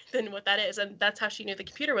number than what that is. And that's how she knew the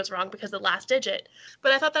computer was wrong, because the last digit.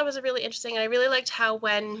 But I thought that was really interesting. And I really liked how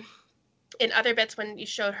when in other bits when you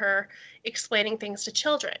showed her explaining things to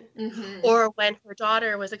children, or when her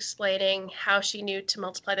daughter was explaining how she knew to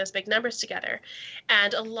multiply those big numbers together.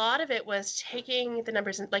 And a lot of it was taking the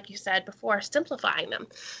numbers and, like you said before, simplifying them.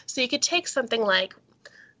 So you could take something like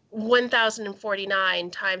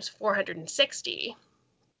 1,049 times 460.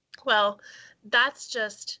 Well, that's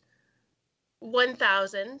just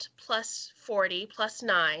 1,000 plus 40 plus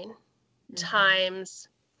 9 times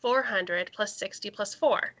 400 plus 60 plus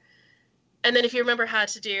 4. And then if you remember how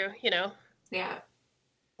to do,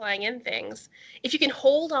 flying in things, if you can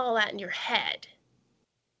hold all that in your head,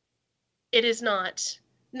 it is not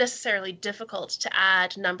necessarily difficult to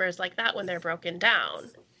add numbers like that when they're broken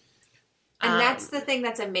down. And that's the thing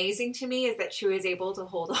that's amazing to me, is that she was able to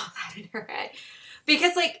hold all that in her head.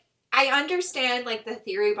 Because, I understand, the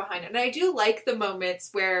theory behind it. And I do like the moments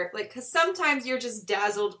where, because sometimes you're just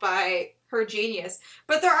dazzled by her genius.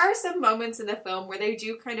 But there are some moments in the film where they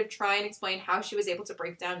do kind of try and explain how she was able to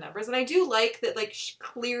break down numbers. And I do like that,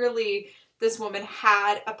 clearly this woman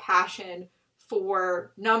had a passion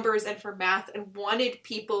for numbers and for math and wanted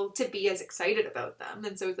people to be as excited about them.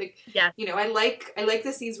 And so it's I like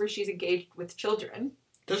the scenes where she's engaged with children.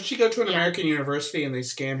 Doesn't she go to an American university and they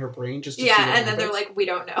scan her brain just to see and then they're like, we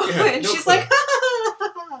don't know. Yeah, and she's like,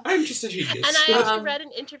 I'm just a genius. And I actually read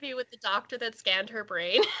an interview with the doctor that scanned her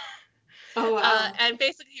brain. Oh, wow. And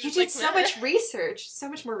basically you did so much research, so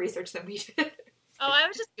much more research than we did. Oh, I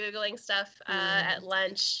was just Googling stuff at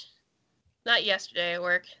lunch. Not yesterday at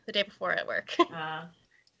work, the day before at work.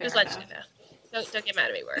 It was lunchtime now. Don't get mad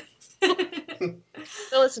at me, work.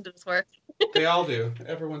 Don't listen to this work. They all do.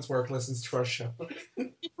 Everyone's work listens to our show.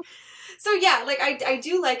 So yeah, I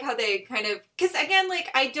do like how they kind of, because again,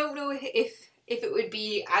 I don't know if it would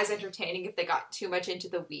be as entertaining if they got too much into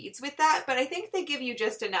the weeds with that, but I think they give you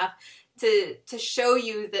just enough to show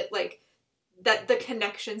you that that the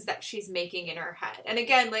connections that she's making in her head. And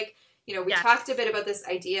again, we talked a bit about this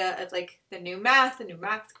idea of the new math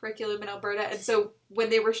curriculum in Alberta. And so when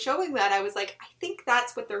they were showing that, I was like, I think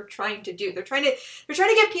that's what they're trying to do. They're trying to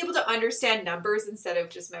get people to understand numbers instead of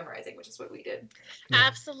just memorizing, which is what we did. Yeah.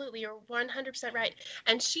 Absolutely. You're 100% right.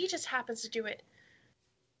 And she just happens to do it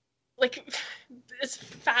like it's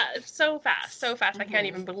so fast. I can't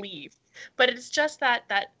even believe. But it's just that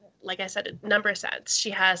like I said, number sense.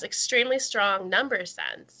 She has extremely strong number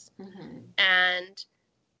sense and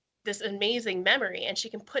this amazing memory, and she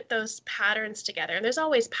can put those patterns together. And there's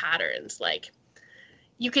always patterns. Like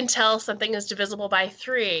you can tell something is divisible by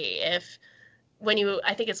 3 if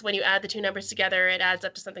I think it's when you add the two numbers together, it adds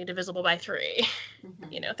up to something divisible by 3.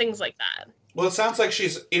 Things like that. Well, it sounds like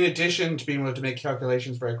she's, in addition to being able to make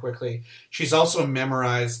calculations very quickly, she's also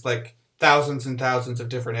memorized like thousands and thousands of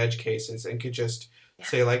different edge cases and could just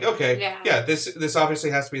say like, okay, this obviously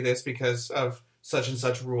has to be this because of such and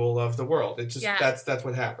such rule of the world. It's just that's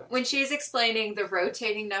what happened. When she's explaining the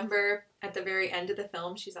rotating number at the very end of the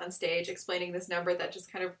film, she's on stage explaining this number that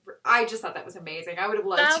just kind of, I just thought that was amazing. I would have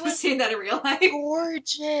loved to have seen that in real life.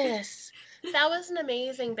 Gorgeous. That was an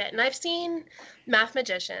amazing bit. And I've seen math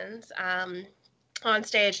magicians on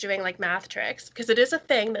stage doing like math tricks, because it is a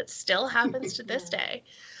thing that still happens to this day.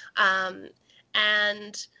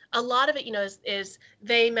 And a lot of it, is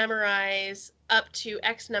they memorize up to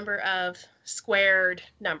X number of squared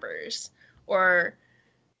numbers, or,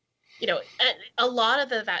 a lot of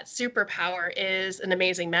that superpower is an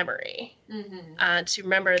amazing memory to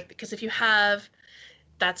remember, because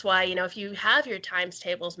that's why, if you have your times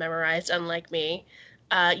tables memorized, unlike me,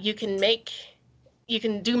 you can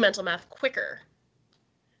do mental math quicker.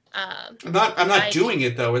 I'm not doing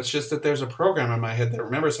it though. It's just that there's a program in my head that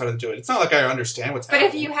remembers how to do it. It's not like I understand what's happening.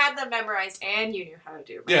 But if you had them memorized and you knew how to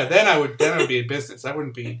do it, yeah, then I would be in business. I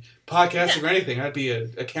wouldn't be podcasting or anything. I'd be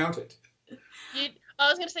an accountant. I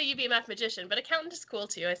was going to say you'd be a math magician, but accountant is cool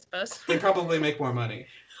too, I suppose. They probably make more money.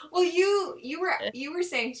 Well, you were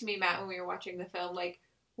saying to me, Matt, when we were watching the film, like,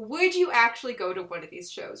 would you actually go to one of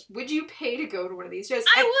these shows? Would you pay to go to one of these shows?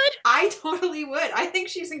 I would. I totally would. I think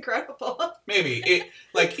she's incredible. Maybe.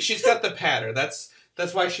 She's got the patter. That's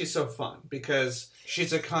why she's so fun, because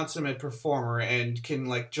she's a consummate performer and can,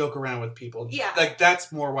 like, joke around with people. Yeah. Like,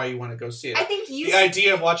 that's more why you want to go see it. I think the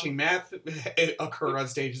idea of watching math occur on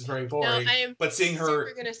stage is very boring. No, but seeing her...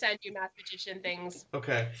 We're going to send you math magician things.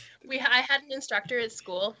 Okay. I had an instructor at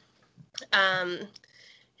school.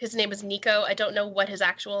 His name was Nico. I don't know what his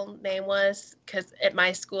actual name was, because at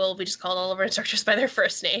my school, we just called all of our instructors by their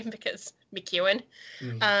first name, because McEwen.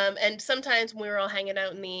 And sometimes when we were all hanging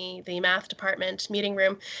out in the math department meeting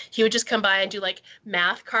room, he would just come by and do, like,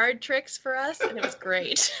 math card tricks for us, and it was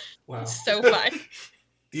great. Wow. So fun.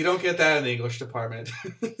 You don't get that in the English department.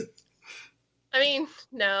 I mean,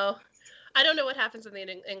 no. I don't know what happens in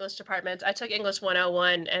the English department. I took English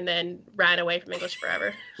 101 and then ran away from English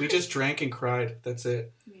forever. We just drank and cried. That's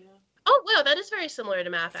it. Yeah. Oh, wow. That is very similar to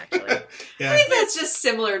math, actually. Yeah. I think that's just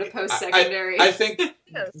similar to post-secondary. I think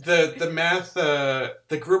the math,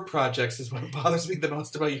 the group projects is what bothers me the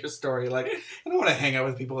most about your story. Like, I don't want to hang out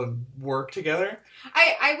with people and work together.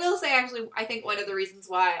 I will say, actually, I think one of the reasons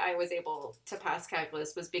why I was able to pass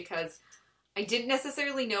calculus was because I didn't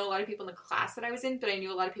necessarily know a lot of people in the class that I was in, but I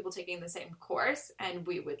knew a lot of people taking the same course, and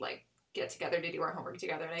we would, like, get together to do our homework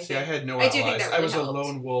together. And I had no allies. Think that really I was helped. a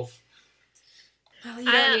lone wolf. Well,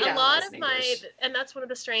 you don't need a lot of English. and that's one of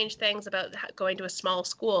the strange things about going to a small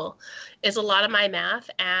school, is a lot of my math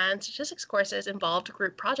and statistics courses involved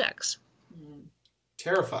group projects.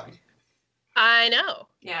 Terrifying. I know.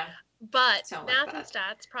 Yeah. But Sound math like and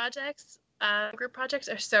that. stats projects, group projects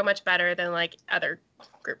are so much better than, like, other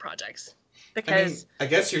group projects. Because I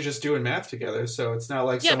guess you're just doing math together, so it's not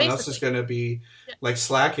like someone else is going to be, like,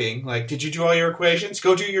 slacking. Like, did you do all your equations?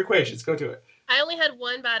 Go do your equations. Go do it. I only had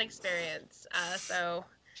one bad experience, so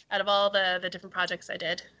out of all the different projects I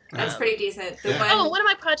did. That's pretty decent. One of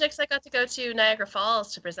my projects I got to go to Niagara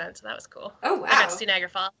Falls to present, so that was cool. Oh, wow. I got to see Niagara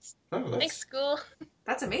Falls. Oh, Thanks, school.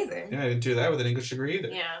 That's amazing. Yeah, I didn't do that with an English degree either.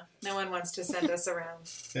 Yeah. No one wants to send us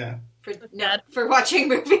around. Yeah. For watching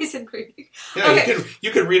movies and reading. Yeah, Okay.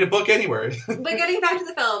 you could read a book anywhere. But getting back to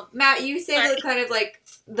the film, Matt, you say that kind of like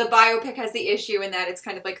the biopic has the issue in that it's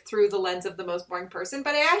kind of like through the lens of the most boring person,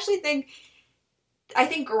 but I actually think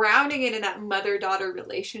grounding it in that mother-daughter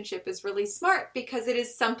relationship is really smart, because it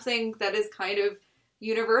is something that is kind of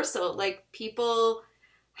universal. Like, people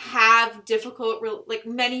have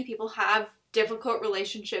many people have difficult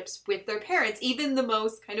relationships with their parents, even the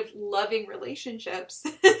most kind of loving relationships.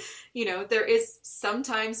 There is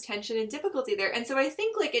sometimes tension and difficulty there. And so I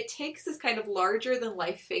think, like, it takes this kind of larger than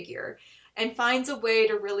life figure and finds a way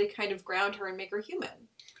to really kind of ground her and make her human.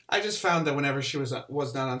 I just found that whenever she was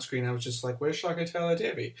not on screen, I was just like, where's Shakatella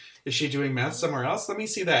Devi? Is she doing math somewhere else? Let me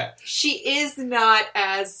see that. She is not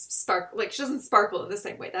as she doesn't sparkle in the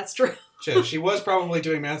same way. That's true. She was probably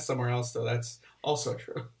doing math somewhere else, though. That's also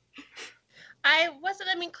true. I wasn't,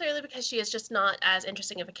 I mean, clearly because she is just not as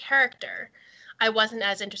interesting of a character. I wasn't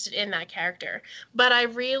as interested in that character. But I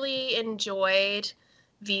really enjoyed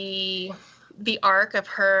the arc of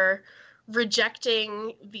her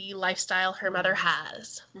rejecting the lifestyle her mother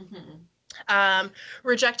has.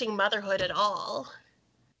 Rejecting motherhood at all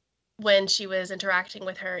when she was interacting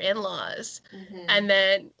with her in-laws. And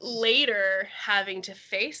then later having to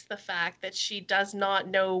face the fact that she does not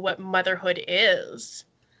know what motherhood is.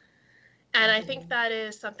 And I think that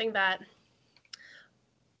is something that,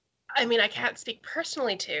 I mean, I can't speak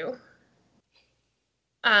personally to,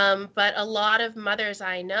 but a lot of mothers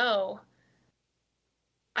I know,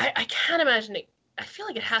 I can't imagine it. I feel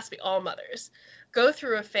like it has to be all mothers go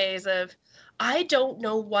through a phase of, I don't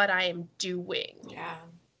know what I am doing. Yeah.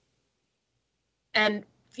 And,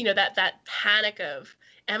 you know, that panic of,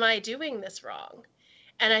 am I doing this wrong?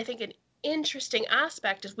 And I think an interesting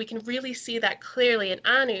aspect is we can really see that clearly in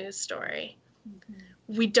Anu's story.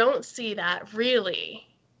 We don't see that really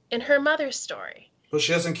in her mother's story. Well,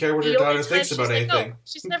 she doesn't care what her daughter thinks about anything. Oh,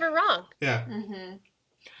 she's never wrong. Yeah.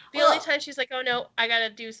 The only time she's like, oh no, I gotta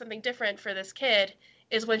do something different for this kid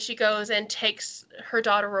is when she goes and takes her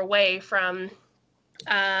daughter away from,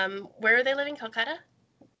 where are they living? Calcutta?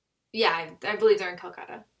 Yeah, I believe they're in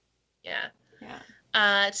Calcutta. Yeah. Yeah.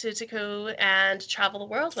 To go and travel the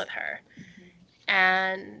world with her.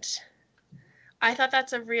 And I thought it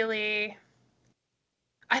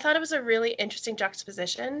was a really interesting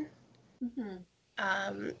juxtaposition.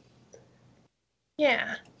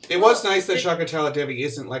 Yeah. It was nice that Shakuntala Devi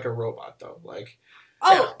isn't like a robot, though. Like,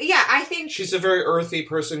 yeah, I think she's a very earthy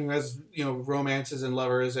person who has, you know, romances and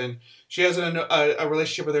lovers, and she has a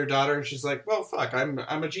relationship with her daughter, and she's like, well, fuck, I'm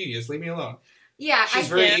a genius, leave me alone. Yeah, she's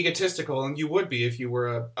very egotistical, and you would be if you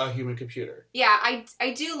were a human computer. Yeah,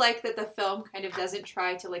 I do like that the film kind of doesn't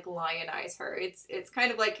try to like lionize her. It's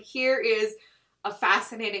kind of like, here is a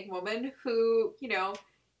fascinating woman who, you know,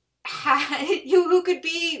 who could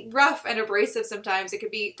be rough and abrasive sometimes. It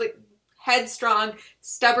could be like headstrong,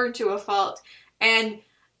 stubborn to a fault, and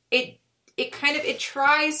it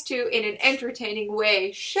tries to, in an entertaining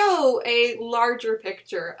way, show a larger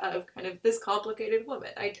picture of kind of this complicated woman.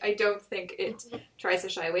 I don't think it tries to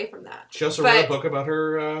shy away from that. She also wrote a book about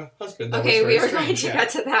her husband. Okay, we are going to get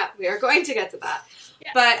to that. We are going to get to that.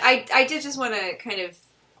 Yeah. But I did just want to kind of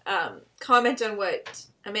comment on what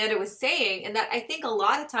Amanda was saying, and that I think a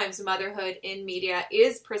lot of times motherhood in media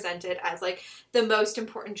is presented as like the most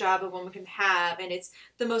important job a woman can have, and it's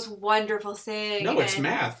the most wonderful thing. No, it's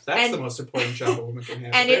math. That's the most important job a woman can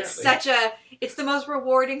have. And it's the most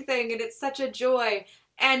rewarding thing, and it's such a joy.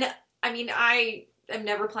 And I mean, I am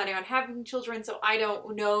never planning on having children, so I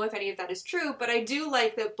don't know if any of that is true, but I do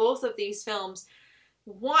like that both of these films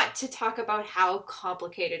want to talk about how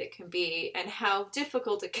complicated it can be and how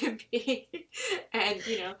difficult it can be. And,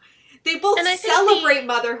 you know, they both celebrate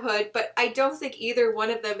motherhood, but I don't think either one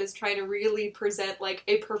of them is trying to really present like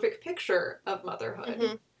a perfect picture of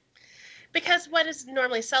motherhood. Because what is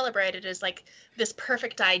normally celebrated is like this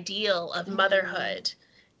perfect ideal of motherhood.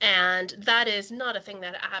 And that is not a thing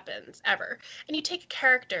that happens ever. And you take a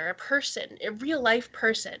character, a person, a real life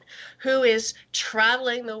person who is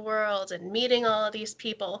traveling the world and meeting all of these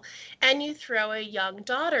people, and you throw a young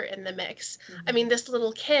daughter in the mix. I mean, this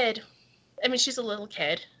little kid, I mean, she's a little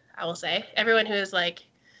kid, I will say. Everyone who is like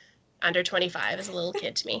under 25 is a little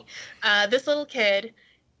kid to me. This little kid,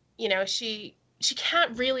 you know, she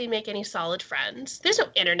can't really make any solid friends. There's no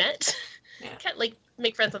internet. Yeah. Can't like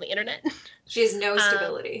make friends on the internet. She has no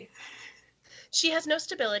stability. She has no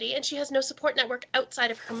stability, and she has no support network outside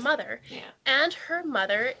of her mother. Yeah. And her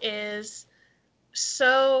mother is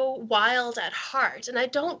so wild at heart, and I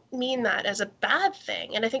don't mean that as a bad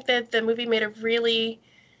thing. And I think that the movie made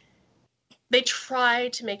they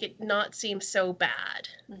tried to make it not seem so bad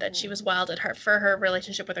that she was wild at heart for her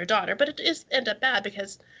relationship with her daughter, but it is end up bad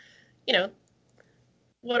because, you know,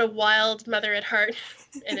 what a wild mother at heart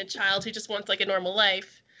and a child who just wants like a normal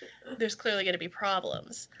life. There's clearly going to be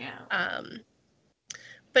problems. Yeah.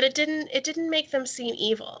 But it didn't make them seem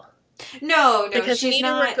evil. No, because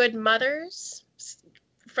neither were good mothers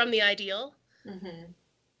from the ideal.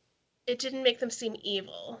 It didn't make them seem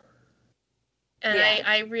evil. And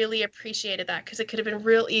I really appreciated that because it could have been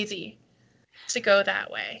real easy to go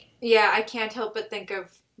that way. Yeah, I can't help but think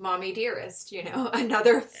of Mommy Dearest, you know,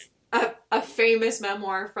 another a famous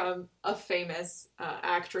memoir from a famous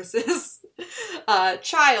actress's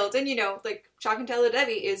child. And, you know, like, Shakuntala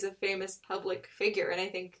Devi is a famous public figure. And I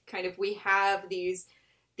think kind of we have these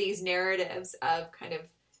narratives of kind of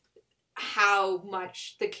how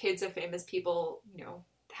much the kids of famous people, you know,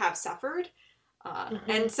 have suffered.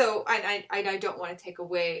 And so I don't want to take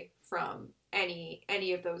away from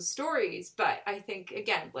any of those stories. But I think,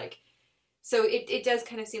 again, like, so it does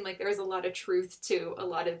kind of seem like there's a lot of truth to a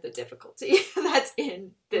lot of the difficulty that's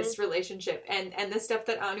in this relationship and the stuff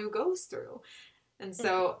that Anu goes through. And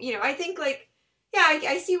so, you know, I think, like, yeah,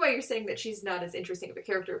 I see why you're saying that she's not as interesting of a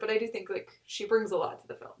character, but I do think, like, she brings a lot to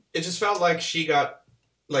the film. It just felt like she got,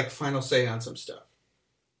 like, final say on some stuff.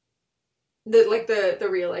 The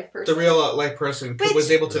real life person. The real life person was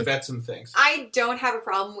able to vet some things. I don't have a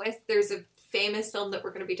problem with. There's a famous film that we're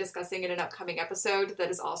going to be discussing in an upcoming episode that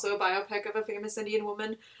is also a biopic of a famous Indian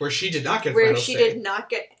woman. Where she did not get Where final she say. did not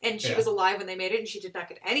get, and she was alive when they made it, and she did not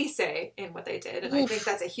get any say in what they did. And I think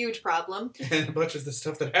that's a huge problem. And a bunch of the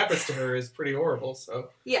stuff that happens to her is pretty horrible, so.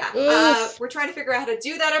 Yeah. We're trying to figure out how to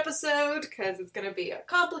do that episode, because it's going to be a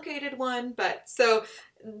complicated one. But, so,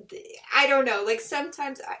 I don't know. Like,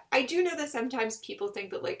 sometimes, I do know that sometimes people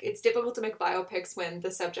think that, like, it's difficult to make biopics when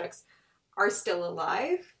the subjects are still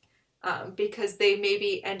alive. Because they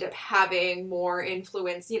maybe end up having more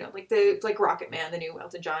influence, you know, like Rocket Man, the new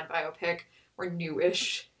Elton John biopic, or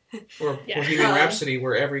newish. Or Bohemian Rhapsody,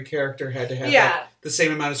 where every character had to have the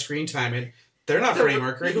same amount of screen time, and they're not Freddie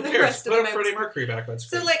Mercury. Who cares? Put Freddie Mercury back on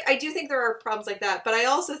screen. So, like, I do think there are problems like that, but I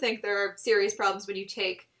also think there are serious problems when you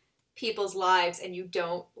take people's lives and you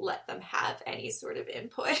don't let them have any sort of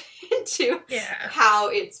input into how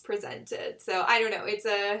it's presented. So I don't know.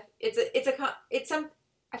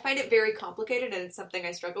 I find it very complicated, and it's something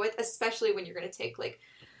I struggle with, especially when you're going to take, like,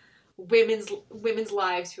 women's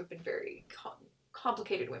lives who have been very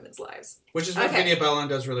complicated women's lives. Which is what Vinya Ballan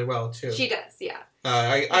does really well, too. She does, yeah.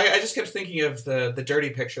 I just kept thinking of the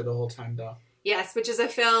Dirty Picture the whole time, though. Yes, which is a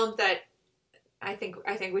film that I think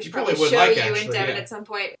we should probably show you and Devin at some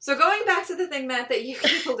point. So going back to the thing, Matt, that you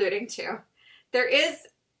keep alluding to, there is,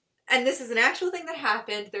 and this is an actual thing that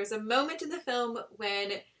happened, there's a moment in the film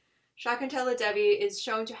when Shakuntala Devi is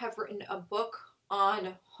shown to have written a book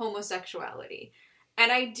on homosexuality.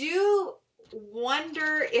 And I do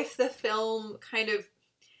wonder if the film kind of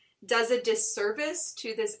does a disservice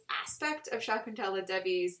to this aspect of Shakuntala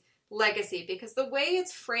Devi's legacy, because the way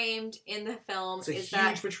it's framed in the film is a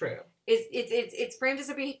huge betrayal. It's framed as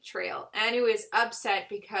a betrayal. Anu is upset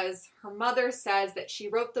because her mother says that she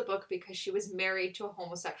wrote the book because she was married to a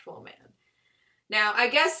homosexual man. Now, I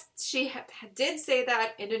guess she did say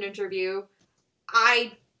that in an interview.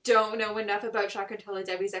 I don't know enough about Shakuntala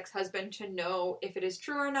Devi's ex-husband to know if it is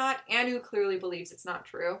true or not. Anu clearly believes it's not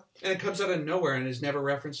true. And it comes out of nowhere and is never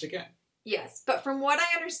referenced again. Yes, but from what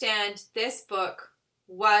I understand, this book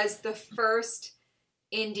was the first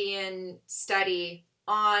Indian study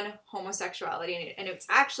on homosexuality, and it's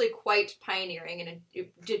actually quite pioneering, and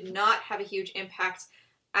it did not have a huge impact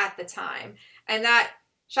at the time. And that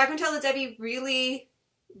Shakuntala Devi really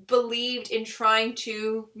believed in trying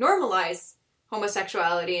to normalize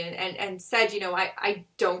homosexuality and said, you know, I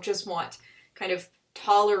don't just want kind of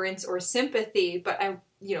tolerance or sympathy, but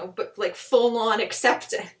but like full-on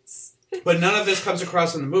acceptance. But none of this comes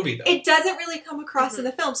across in the movie, though. It doesn't really come across in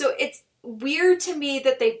the film. So it's weird to me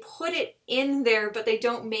that they put it in there, but they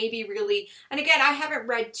don't maybe really... And again, I haven't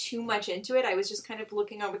read too much into it. I was just kind of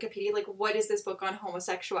looking on Wikipedia, like, what is this book on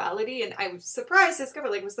homosexuality? And I was surprised to discover,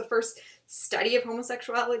 like, it was the first study of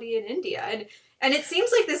homosexuality in India. And it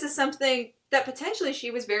seems like this is something that potentially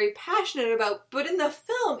she was very passionate about, but in the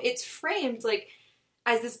film, it's framed, like,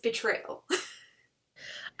 as this betrayal.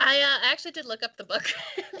 I actually did look up the book.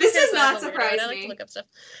 This does not surprise me. I like to look up stuff.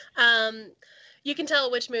 You can tell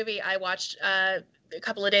which movie I watched a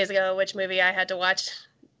couple of days ago, which movie I had to watch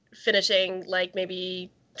finishing like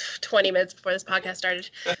maybe 20 minutes before this podcast started.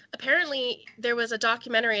 Apparently, there was a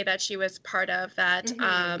documentary that she was part of that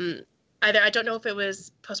either, I don't know if it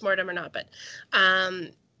was postmortem or not, but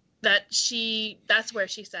that's where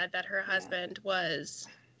she said that her husband was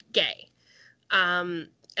gay.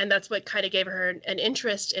 And that's what kind of gave her an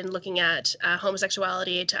interest in looking at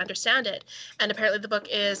homosexuality to understand it. And apparently the book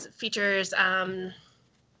features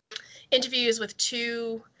interviews with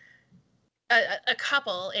a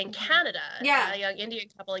couple in Canada, a young Indian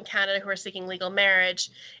couple in Canada who are seeking legal marriage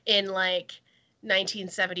in like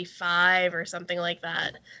 1975 or something like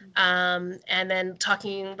that. And then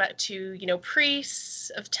talking about to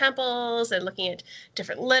priests of temples and looking at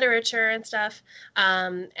different literature and stuff.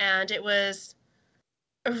 And it was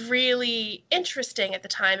really interesting at the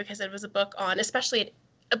time because it was a book on, especially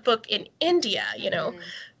a book in India,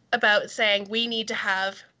 about saying we need to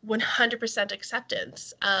have 100%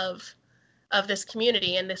 acceptance of this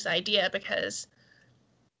community and this idea because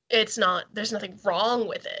there's nothing wrong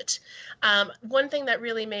with it. One thing that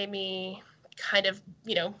really made me kind of,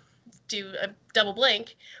 do a double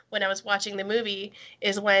blink when I was watching the movie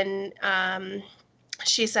is when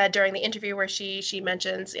she said during the interview where she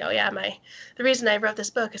mentions, oh yeah, the reason I wrote this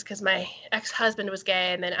book is because my ex-husband was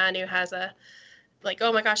gay, and then Anu has a like,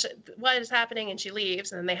 oh my gosh, what is happening? And she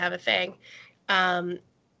leaves, and then they have a thing.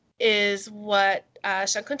 Is what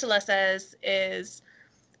Shakuntala says is,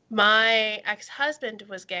 my ex-husband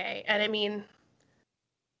was gay, and I mean,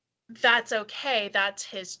 that's okay. That's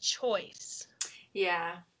his choice.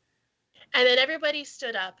 Yeah. And then everybody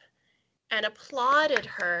stood up and applauded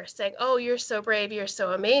her, saying, oh, you're so brave, you're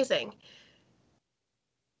so amazing.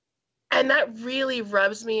 And that really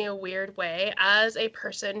rubs me a weird way as a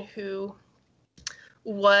person who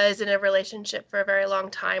was in a relationship for a very long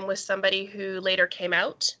time with somebody who later came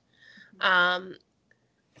out.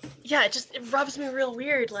 Yeah, it rubs me real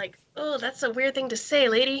weird. Like, oh, that's a weird thing to say,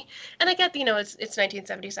 lady. And I get, it's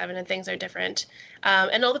 1977 and things are different.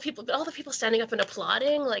 And all the people standing up and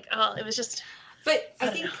applauding, like, oh, it was just. But I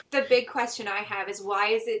think the big question I have is, why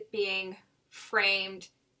is it being framed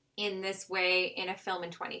in this way in a film in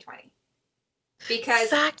 2020?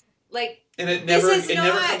 Because, like, and it never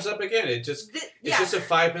comes up again. It's just a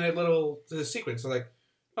 5-minute little sequence. So like,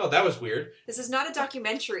 oh, that was weird. This is not a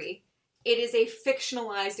documentary. It is a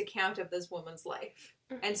fictionalized account of this woman's life.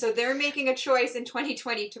 And so they're making a choice in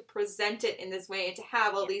 2020 to present it in this way and to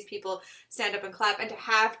have all these people stand up and clap and to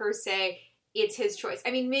have her say it's his choice.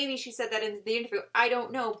 I mean, maybe she said that in the interview. I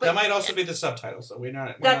don't know. But that might also be the subtitles, though. We're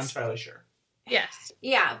not entirely sure. Yes.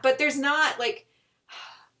 Yeah, but there's not, like,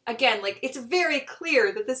 again, like, it's very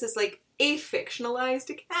clear that this is, like, a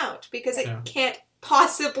fictionalized account because it can't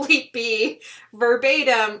possibly be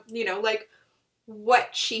verbatim, like, what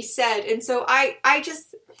she said. And so I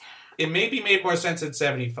just... It maybe made more sense in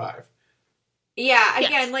 75. Yeah,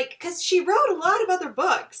 again, like, because she wrote a lot of other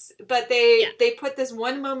books, but they put this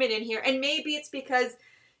one moment in here, and maybe it's because,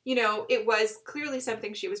 it was clearly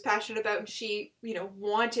something she was passionate about, and she,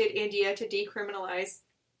 wanted India to decriminalize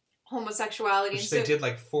homosexuality. Which they did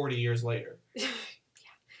like 40 years later. Yeah,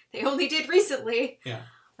 they only did recently. Yeah.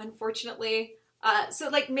 Unfortunately. So,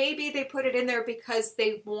 like, maybe they put it in there because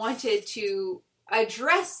they wanted to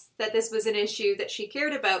address that this was an issue that she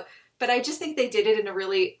cared about, but I just think they did it in a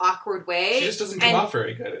really awkward way. She just doesn't come off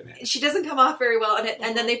very good in it. She doesn't come off very well in it,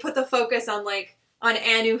 and then they put the focus on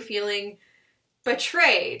Anu feeling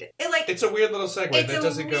betrayed. It's a weird little segue that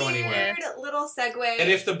doesn't go anywhere. Weird little segue.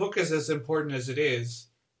 And if the book is as important as it is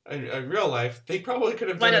in real life, they probably could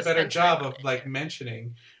have done a better job of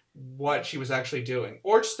mentioning what she was actually doing,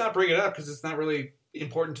 or just not bring it up because it's not really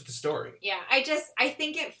important to the story. Yeah, I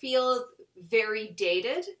think it feels very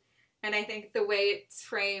dated, and I think the way it's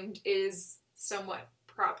framed is somewhat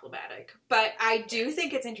problematic. But I do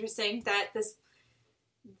think it's interesting that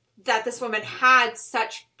this woman had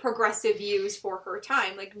such progressive views for her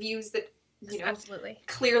time, like views that, absolutely,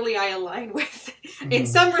 clearly I align with in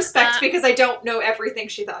some respects because I don't know everything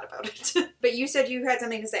she thought about it. But you said you had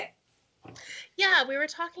something to say. Yeah, we were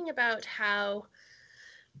talking about how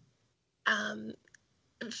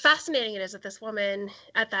fascinating it is that this woman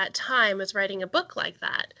at that time was writing a book like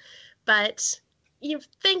that. But you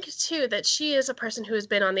think, too, that she is a person who has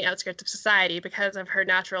been on the outskirts of society because of her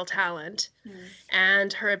natural talent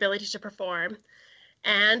and her ability to perform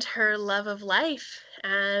and her love of life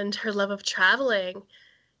and her love of traveling.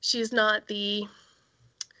 She's not the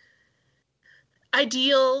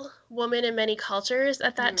ideal woman in many cultures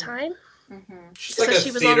at that time. Mm-hmm. She's like a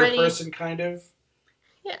theater person, kind of.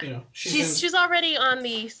 Yeah. She's already on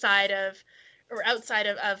the side of, or outside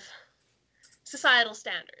of societal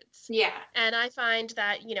standards. Yeah. And I find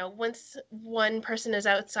that, once one person is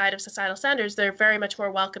outside of societal standards, they're very much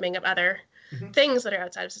more welcoming of other things that are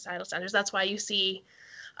outside of societal standards. That's why you see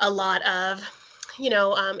a lot of,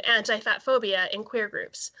 anti-fat phobia in queer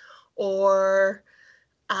groups, or,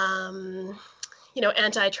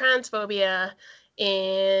 anti-trans phobia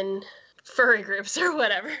in furry groups or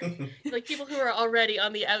whatever. Like people who are already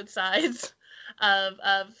on the outsides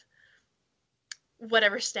of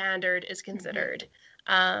whatever standard is considered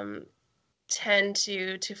tend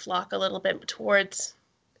to flock a little bit towards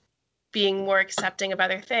being more accepting of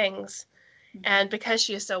other things. And because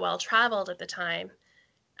she is so well traveled at the time,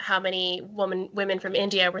 how many women from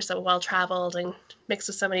India were so well traveled and mixed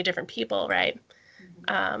with so many different people, right?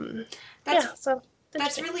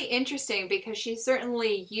 That's really interesting because she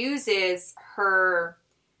certainly uses her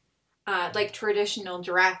traditional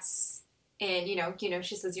dress, and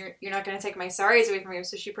she says you're not going to take my saris away from me.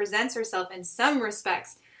 So she presents herself in some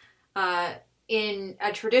respects in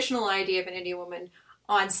a traditional idea of an Indian woman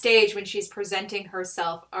on stage when she's presenting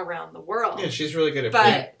herself around the world. Yeah, she's really good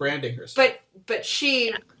at branding herself. But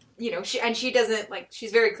she. She doesn't,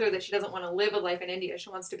 she's very clear that she doesn't want to live a life in India.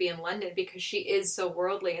 She wants to be in London because she is so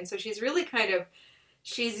worldly. And so she's really kind of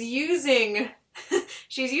she's using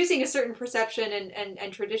a certain perception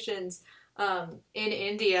and traditions in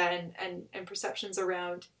India and perceptions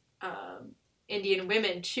around Indian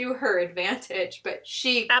women to her advantage, but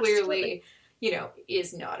she clearly,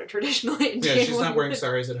 is not a traditional Indian Yeah, she's woman. not wearing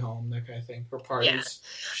saris at home, that kind of thing. Her parties. Yeah.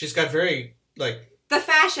 She's got very, The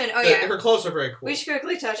fashion, her clothes are very cool. we should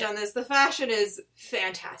quickly touch on this. The fashion is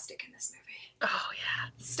fantastic in this movie. Oh yeah.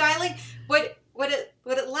 Styling, what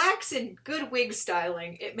it lacks in good wig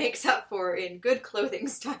styling, it makes up for in good clothing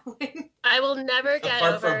styling. I will never get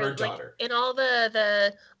Apart over from her like daughter. in all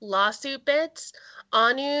the lawsuit bits,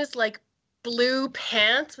 Anu's like blue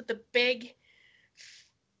pants with the big,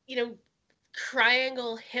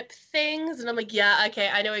 triangle hip things, and I'm like, yeah, okay,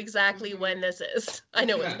 I know exactly when this is. I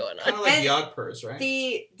know what's going Kind on. of like And the Oddpers, right?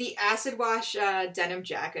 The acid wash denim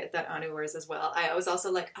jacket that Anu wears as well. I was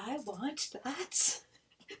also like, I want that.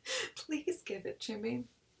 Please give it to me.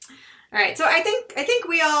 All right, so I think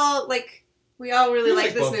we all really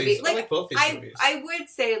like this both movie. these- I like both these movies. I would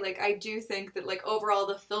say I do think that overall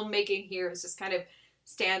the filmmaking here is just kind of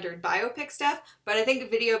standard biopic stuff, but I think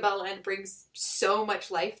Video Bellend brings so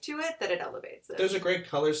much life to it that it elevates it. There's a great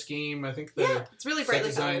color scheme. I think the It's really set brightly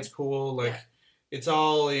design's colored. cool. Yeah. It's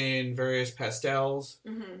all in various pastels,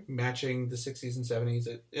 Mm-hmm. matching the 60s and 70s.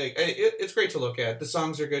 It's great to look at. The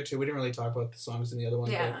songs are good too. We didn't really talk about the songs in the other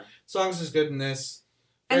one, Yeah. but songs is good in this.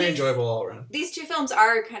 And Very these- enjoyable all around. These two films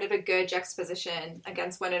are kind of a good juxtaposition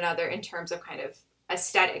against one another in terms of kind of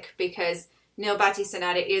aesthetic, because Neil Bhatti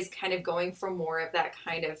Sonata is kind of going for more of that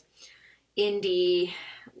kind of indie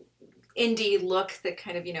look that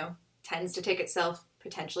kind of, tends to take itself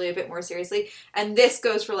potentially a bit more seriously. And this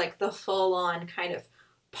goes for the full on kind of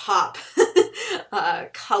pop,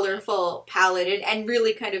 colorful palette and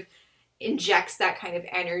really kind of injects that kind of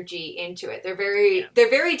energy into it. They're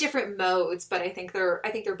very different modes, but I think they're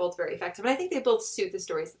both very effective, and I think they both suit the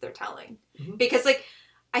stories that they're telling. Mhm. Because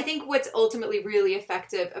I think what's ultimately really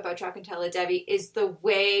effective about Shakuntala Devi is the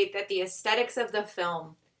way that the aesthetics of the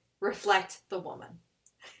film reflect the woman.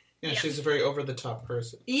 Yeah, Yeah. she's a very over the top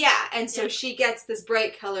person. Yeah, and so Yeah. she gets this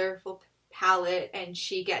bright, colorful palette, and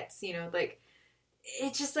she gets,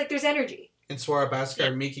 it's just there's energy. And Swara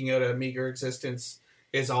Bhaskar making out a meager existence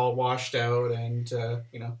is all washed out, and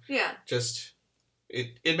Yeah. just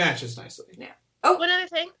it matches nicely. One other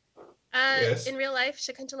thing. Yes. In real life,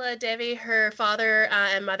 Shakuntala Devi, her father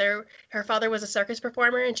and mother, her father was a circus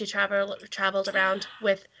performer, and she traveled around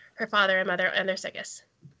with her father and mother and their circus.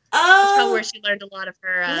 That's probably where she learned a lot of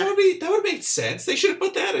her. Well, that would make sense. They should have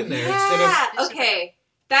put that in there instead Yeah, of okay.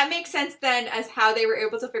 That makes sense then as how they were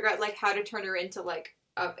able to figure out how to turn her into a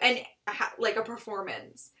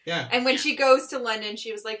performance. yeah. And when she goes to London,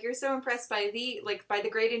 she was like, "You're so impressed by the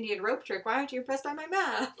Great Indian Rope Trick. Why aren't you impressed by my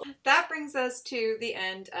math?" That brings us to the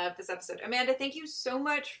end of this episode. Amanda, thank you so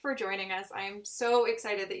much for joining us. I am so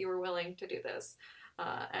excited that you were willing to do this,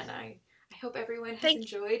 and I hope everyone has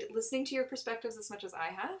enjoyed listening to your perspectives as much as I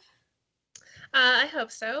have. I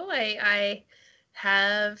hope so. I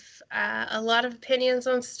have a lot of opinions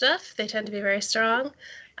on stuff. They tend to be very strong,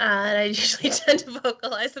 and I usually tend to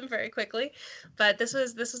vocalize them very quickly. But this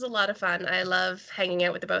was a lot of fun. I love hanging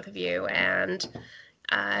out with the both of you, and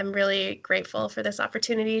I'm really grateful for this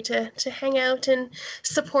opportunity to hang out and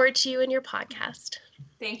support you in your podcast.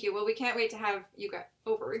 Thank you. Well, we can't wait to have you guys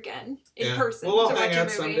over again in Yeah. person. We'll all to hang watch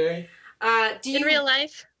out your movie. someday. In real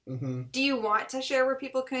life. Mm-hmm. Do you want to share where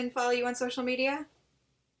people can follow you on social media?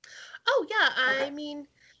 Oh, yeah. Okay. I mean,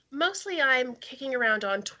 mostly I'm kicking around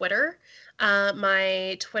on Twitter.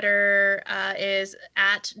 My Twitter is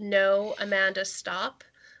at @NoAmandaStop,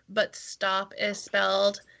 but stop is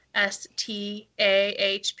spelled STAHP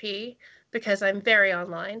because I'm very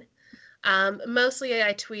online. Mostly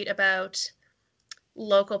I tweet about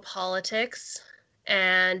local politics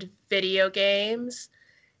and video games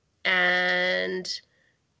and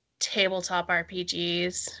tabletop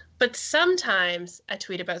RPGs, but sometimes I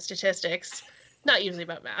tweet about statistics, not usually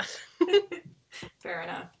about math. Fair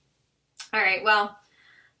enough. All right. Well,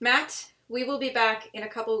 Matt, we will be back in a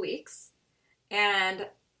couple weeks, and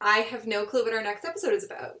I have no clue what our next episode is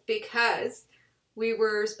about because we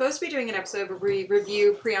were supposed to be doing an episode where we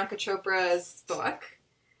review Priyanka Chopra's book,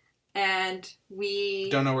 and we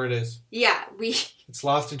Don't know where it is. Yeah, It's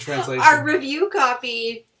lost in translation. our review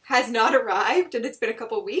copy has not arrived, and it's been a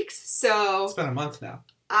couple weeks, so It's been a month now.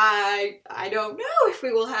 I don't know if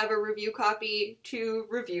we will have a review copy to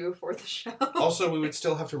review for the show. Also, we would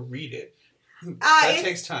still have to read it. That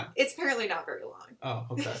takes time. It's apparently not very long. Oh,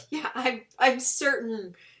 okay. Yeah, I'm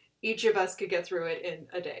certain each of us could get through it in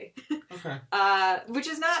a day. Okay. Which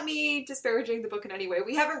is not me disparaging the book in any way.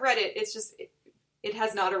 We haven't read it. It's just it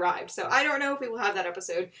has not arrived. So I don't know if we will have that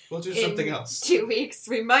episode. We'll do in something else. 2 weeks.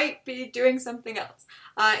 We might be doing something else.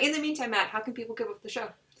 In the meantime, Matt, how can people give up the show?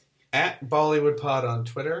 At BollywoodPod on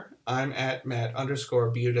Twitter. I'm at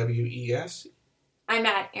Matt_BOWES. I'm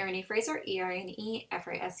at Erin E. Fraser,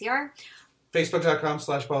 ERNEFRASER.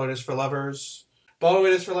 Facebook.com/BollywoodIsForLovers.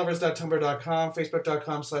 BollywoodIsForLovers.tumblr.com.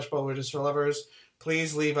 Facebook.com/BollywoodIsForLovers.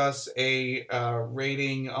 Please leave us a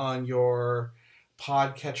rating on your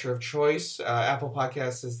podcatcher of choice. Apple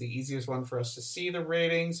Podcasts is the easiest one for us to see the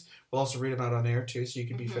ratings. We'll also read them out on air, too, so you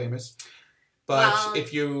can be famous. But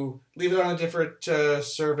if you leave it on a different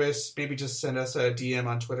service, maybe just send us a DM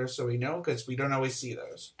on Twitter so we know, because we don't always see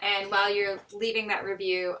those. And while you're leaving that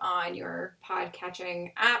review on your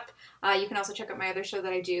podcatching app, you can also check out my other show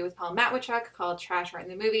that I do with Paul Matwichuk called Trash Art in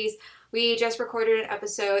the Movies. We just recorded an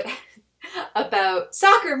episode about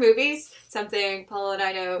soccer movies, something Paul and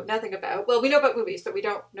I know nothing about. Well, we know about movies, but we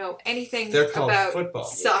don't know anything about football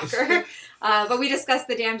soccer. But we discussed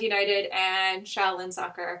the Damned United and Shaolin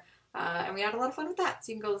Soccer, and we had a lot of fun with that,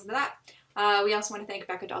 so you can go listen to that. We also want to thank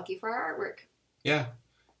Becca Dalkey for our artwork. Yeah.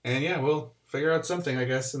 And yeah, we'll figure out something, I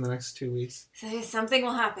guess, in the next 2 weeks. So something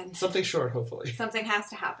will happen. Something short, hopefully. Something has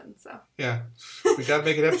to happen, so. Yeah. We gotta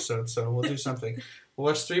make an episode, so we'll do something. We'll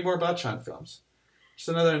watch 3 more Bachan films. Just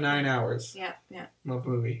another 9 hours Yeah. of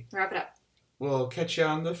movie. Wrap it up. We'll catch you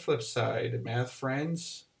on the flip side, math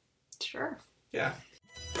friends. Sure. Yeah.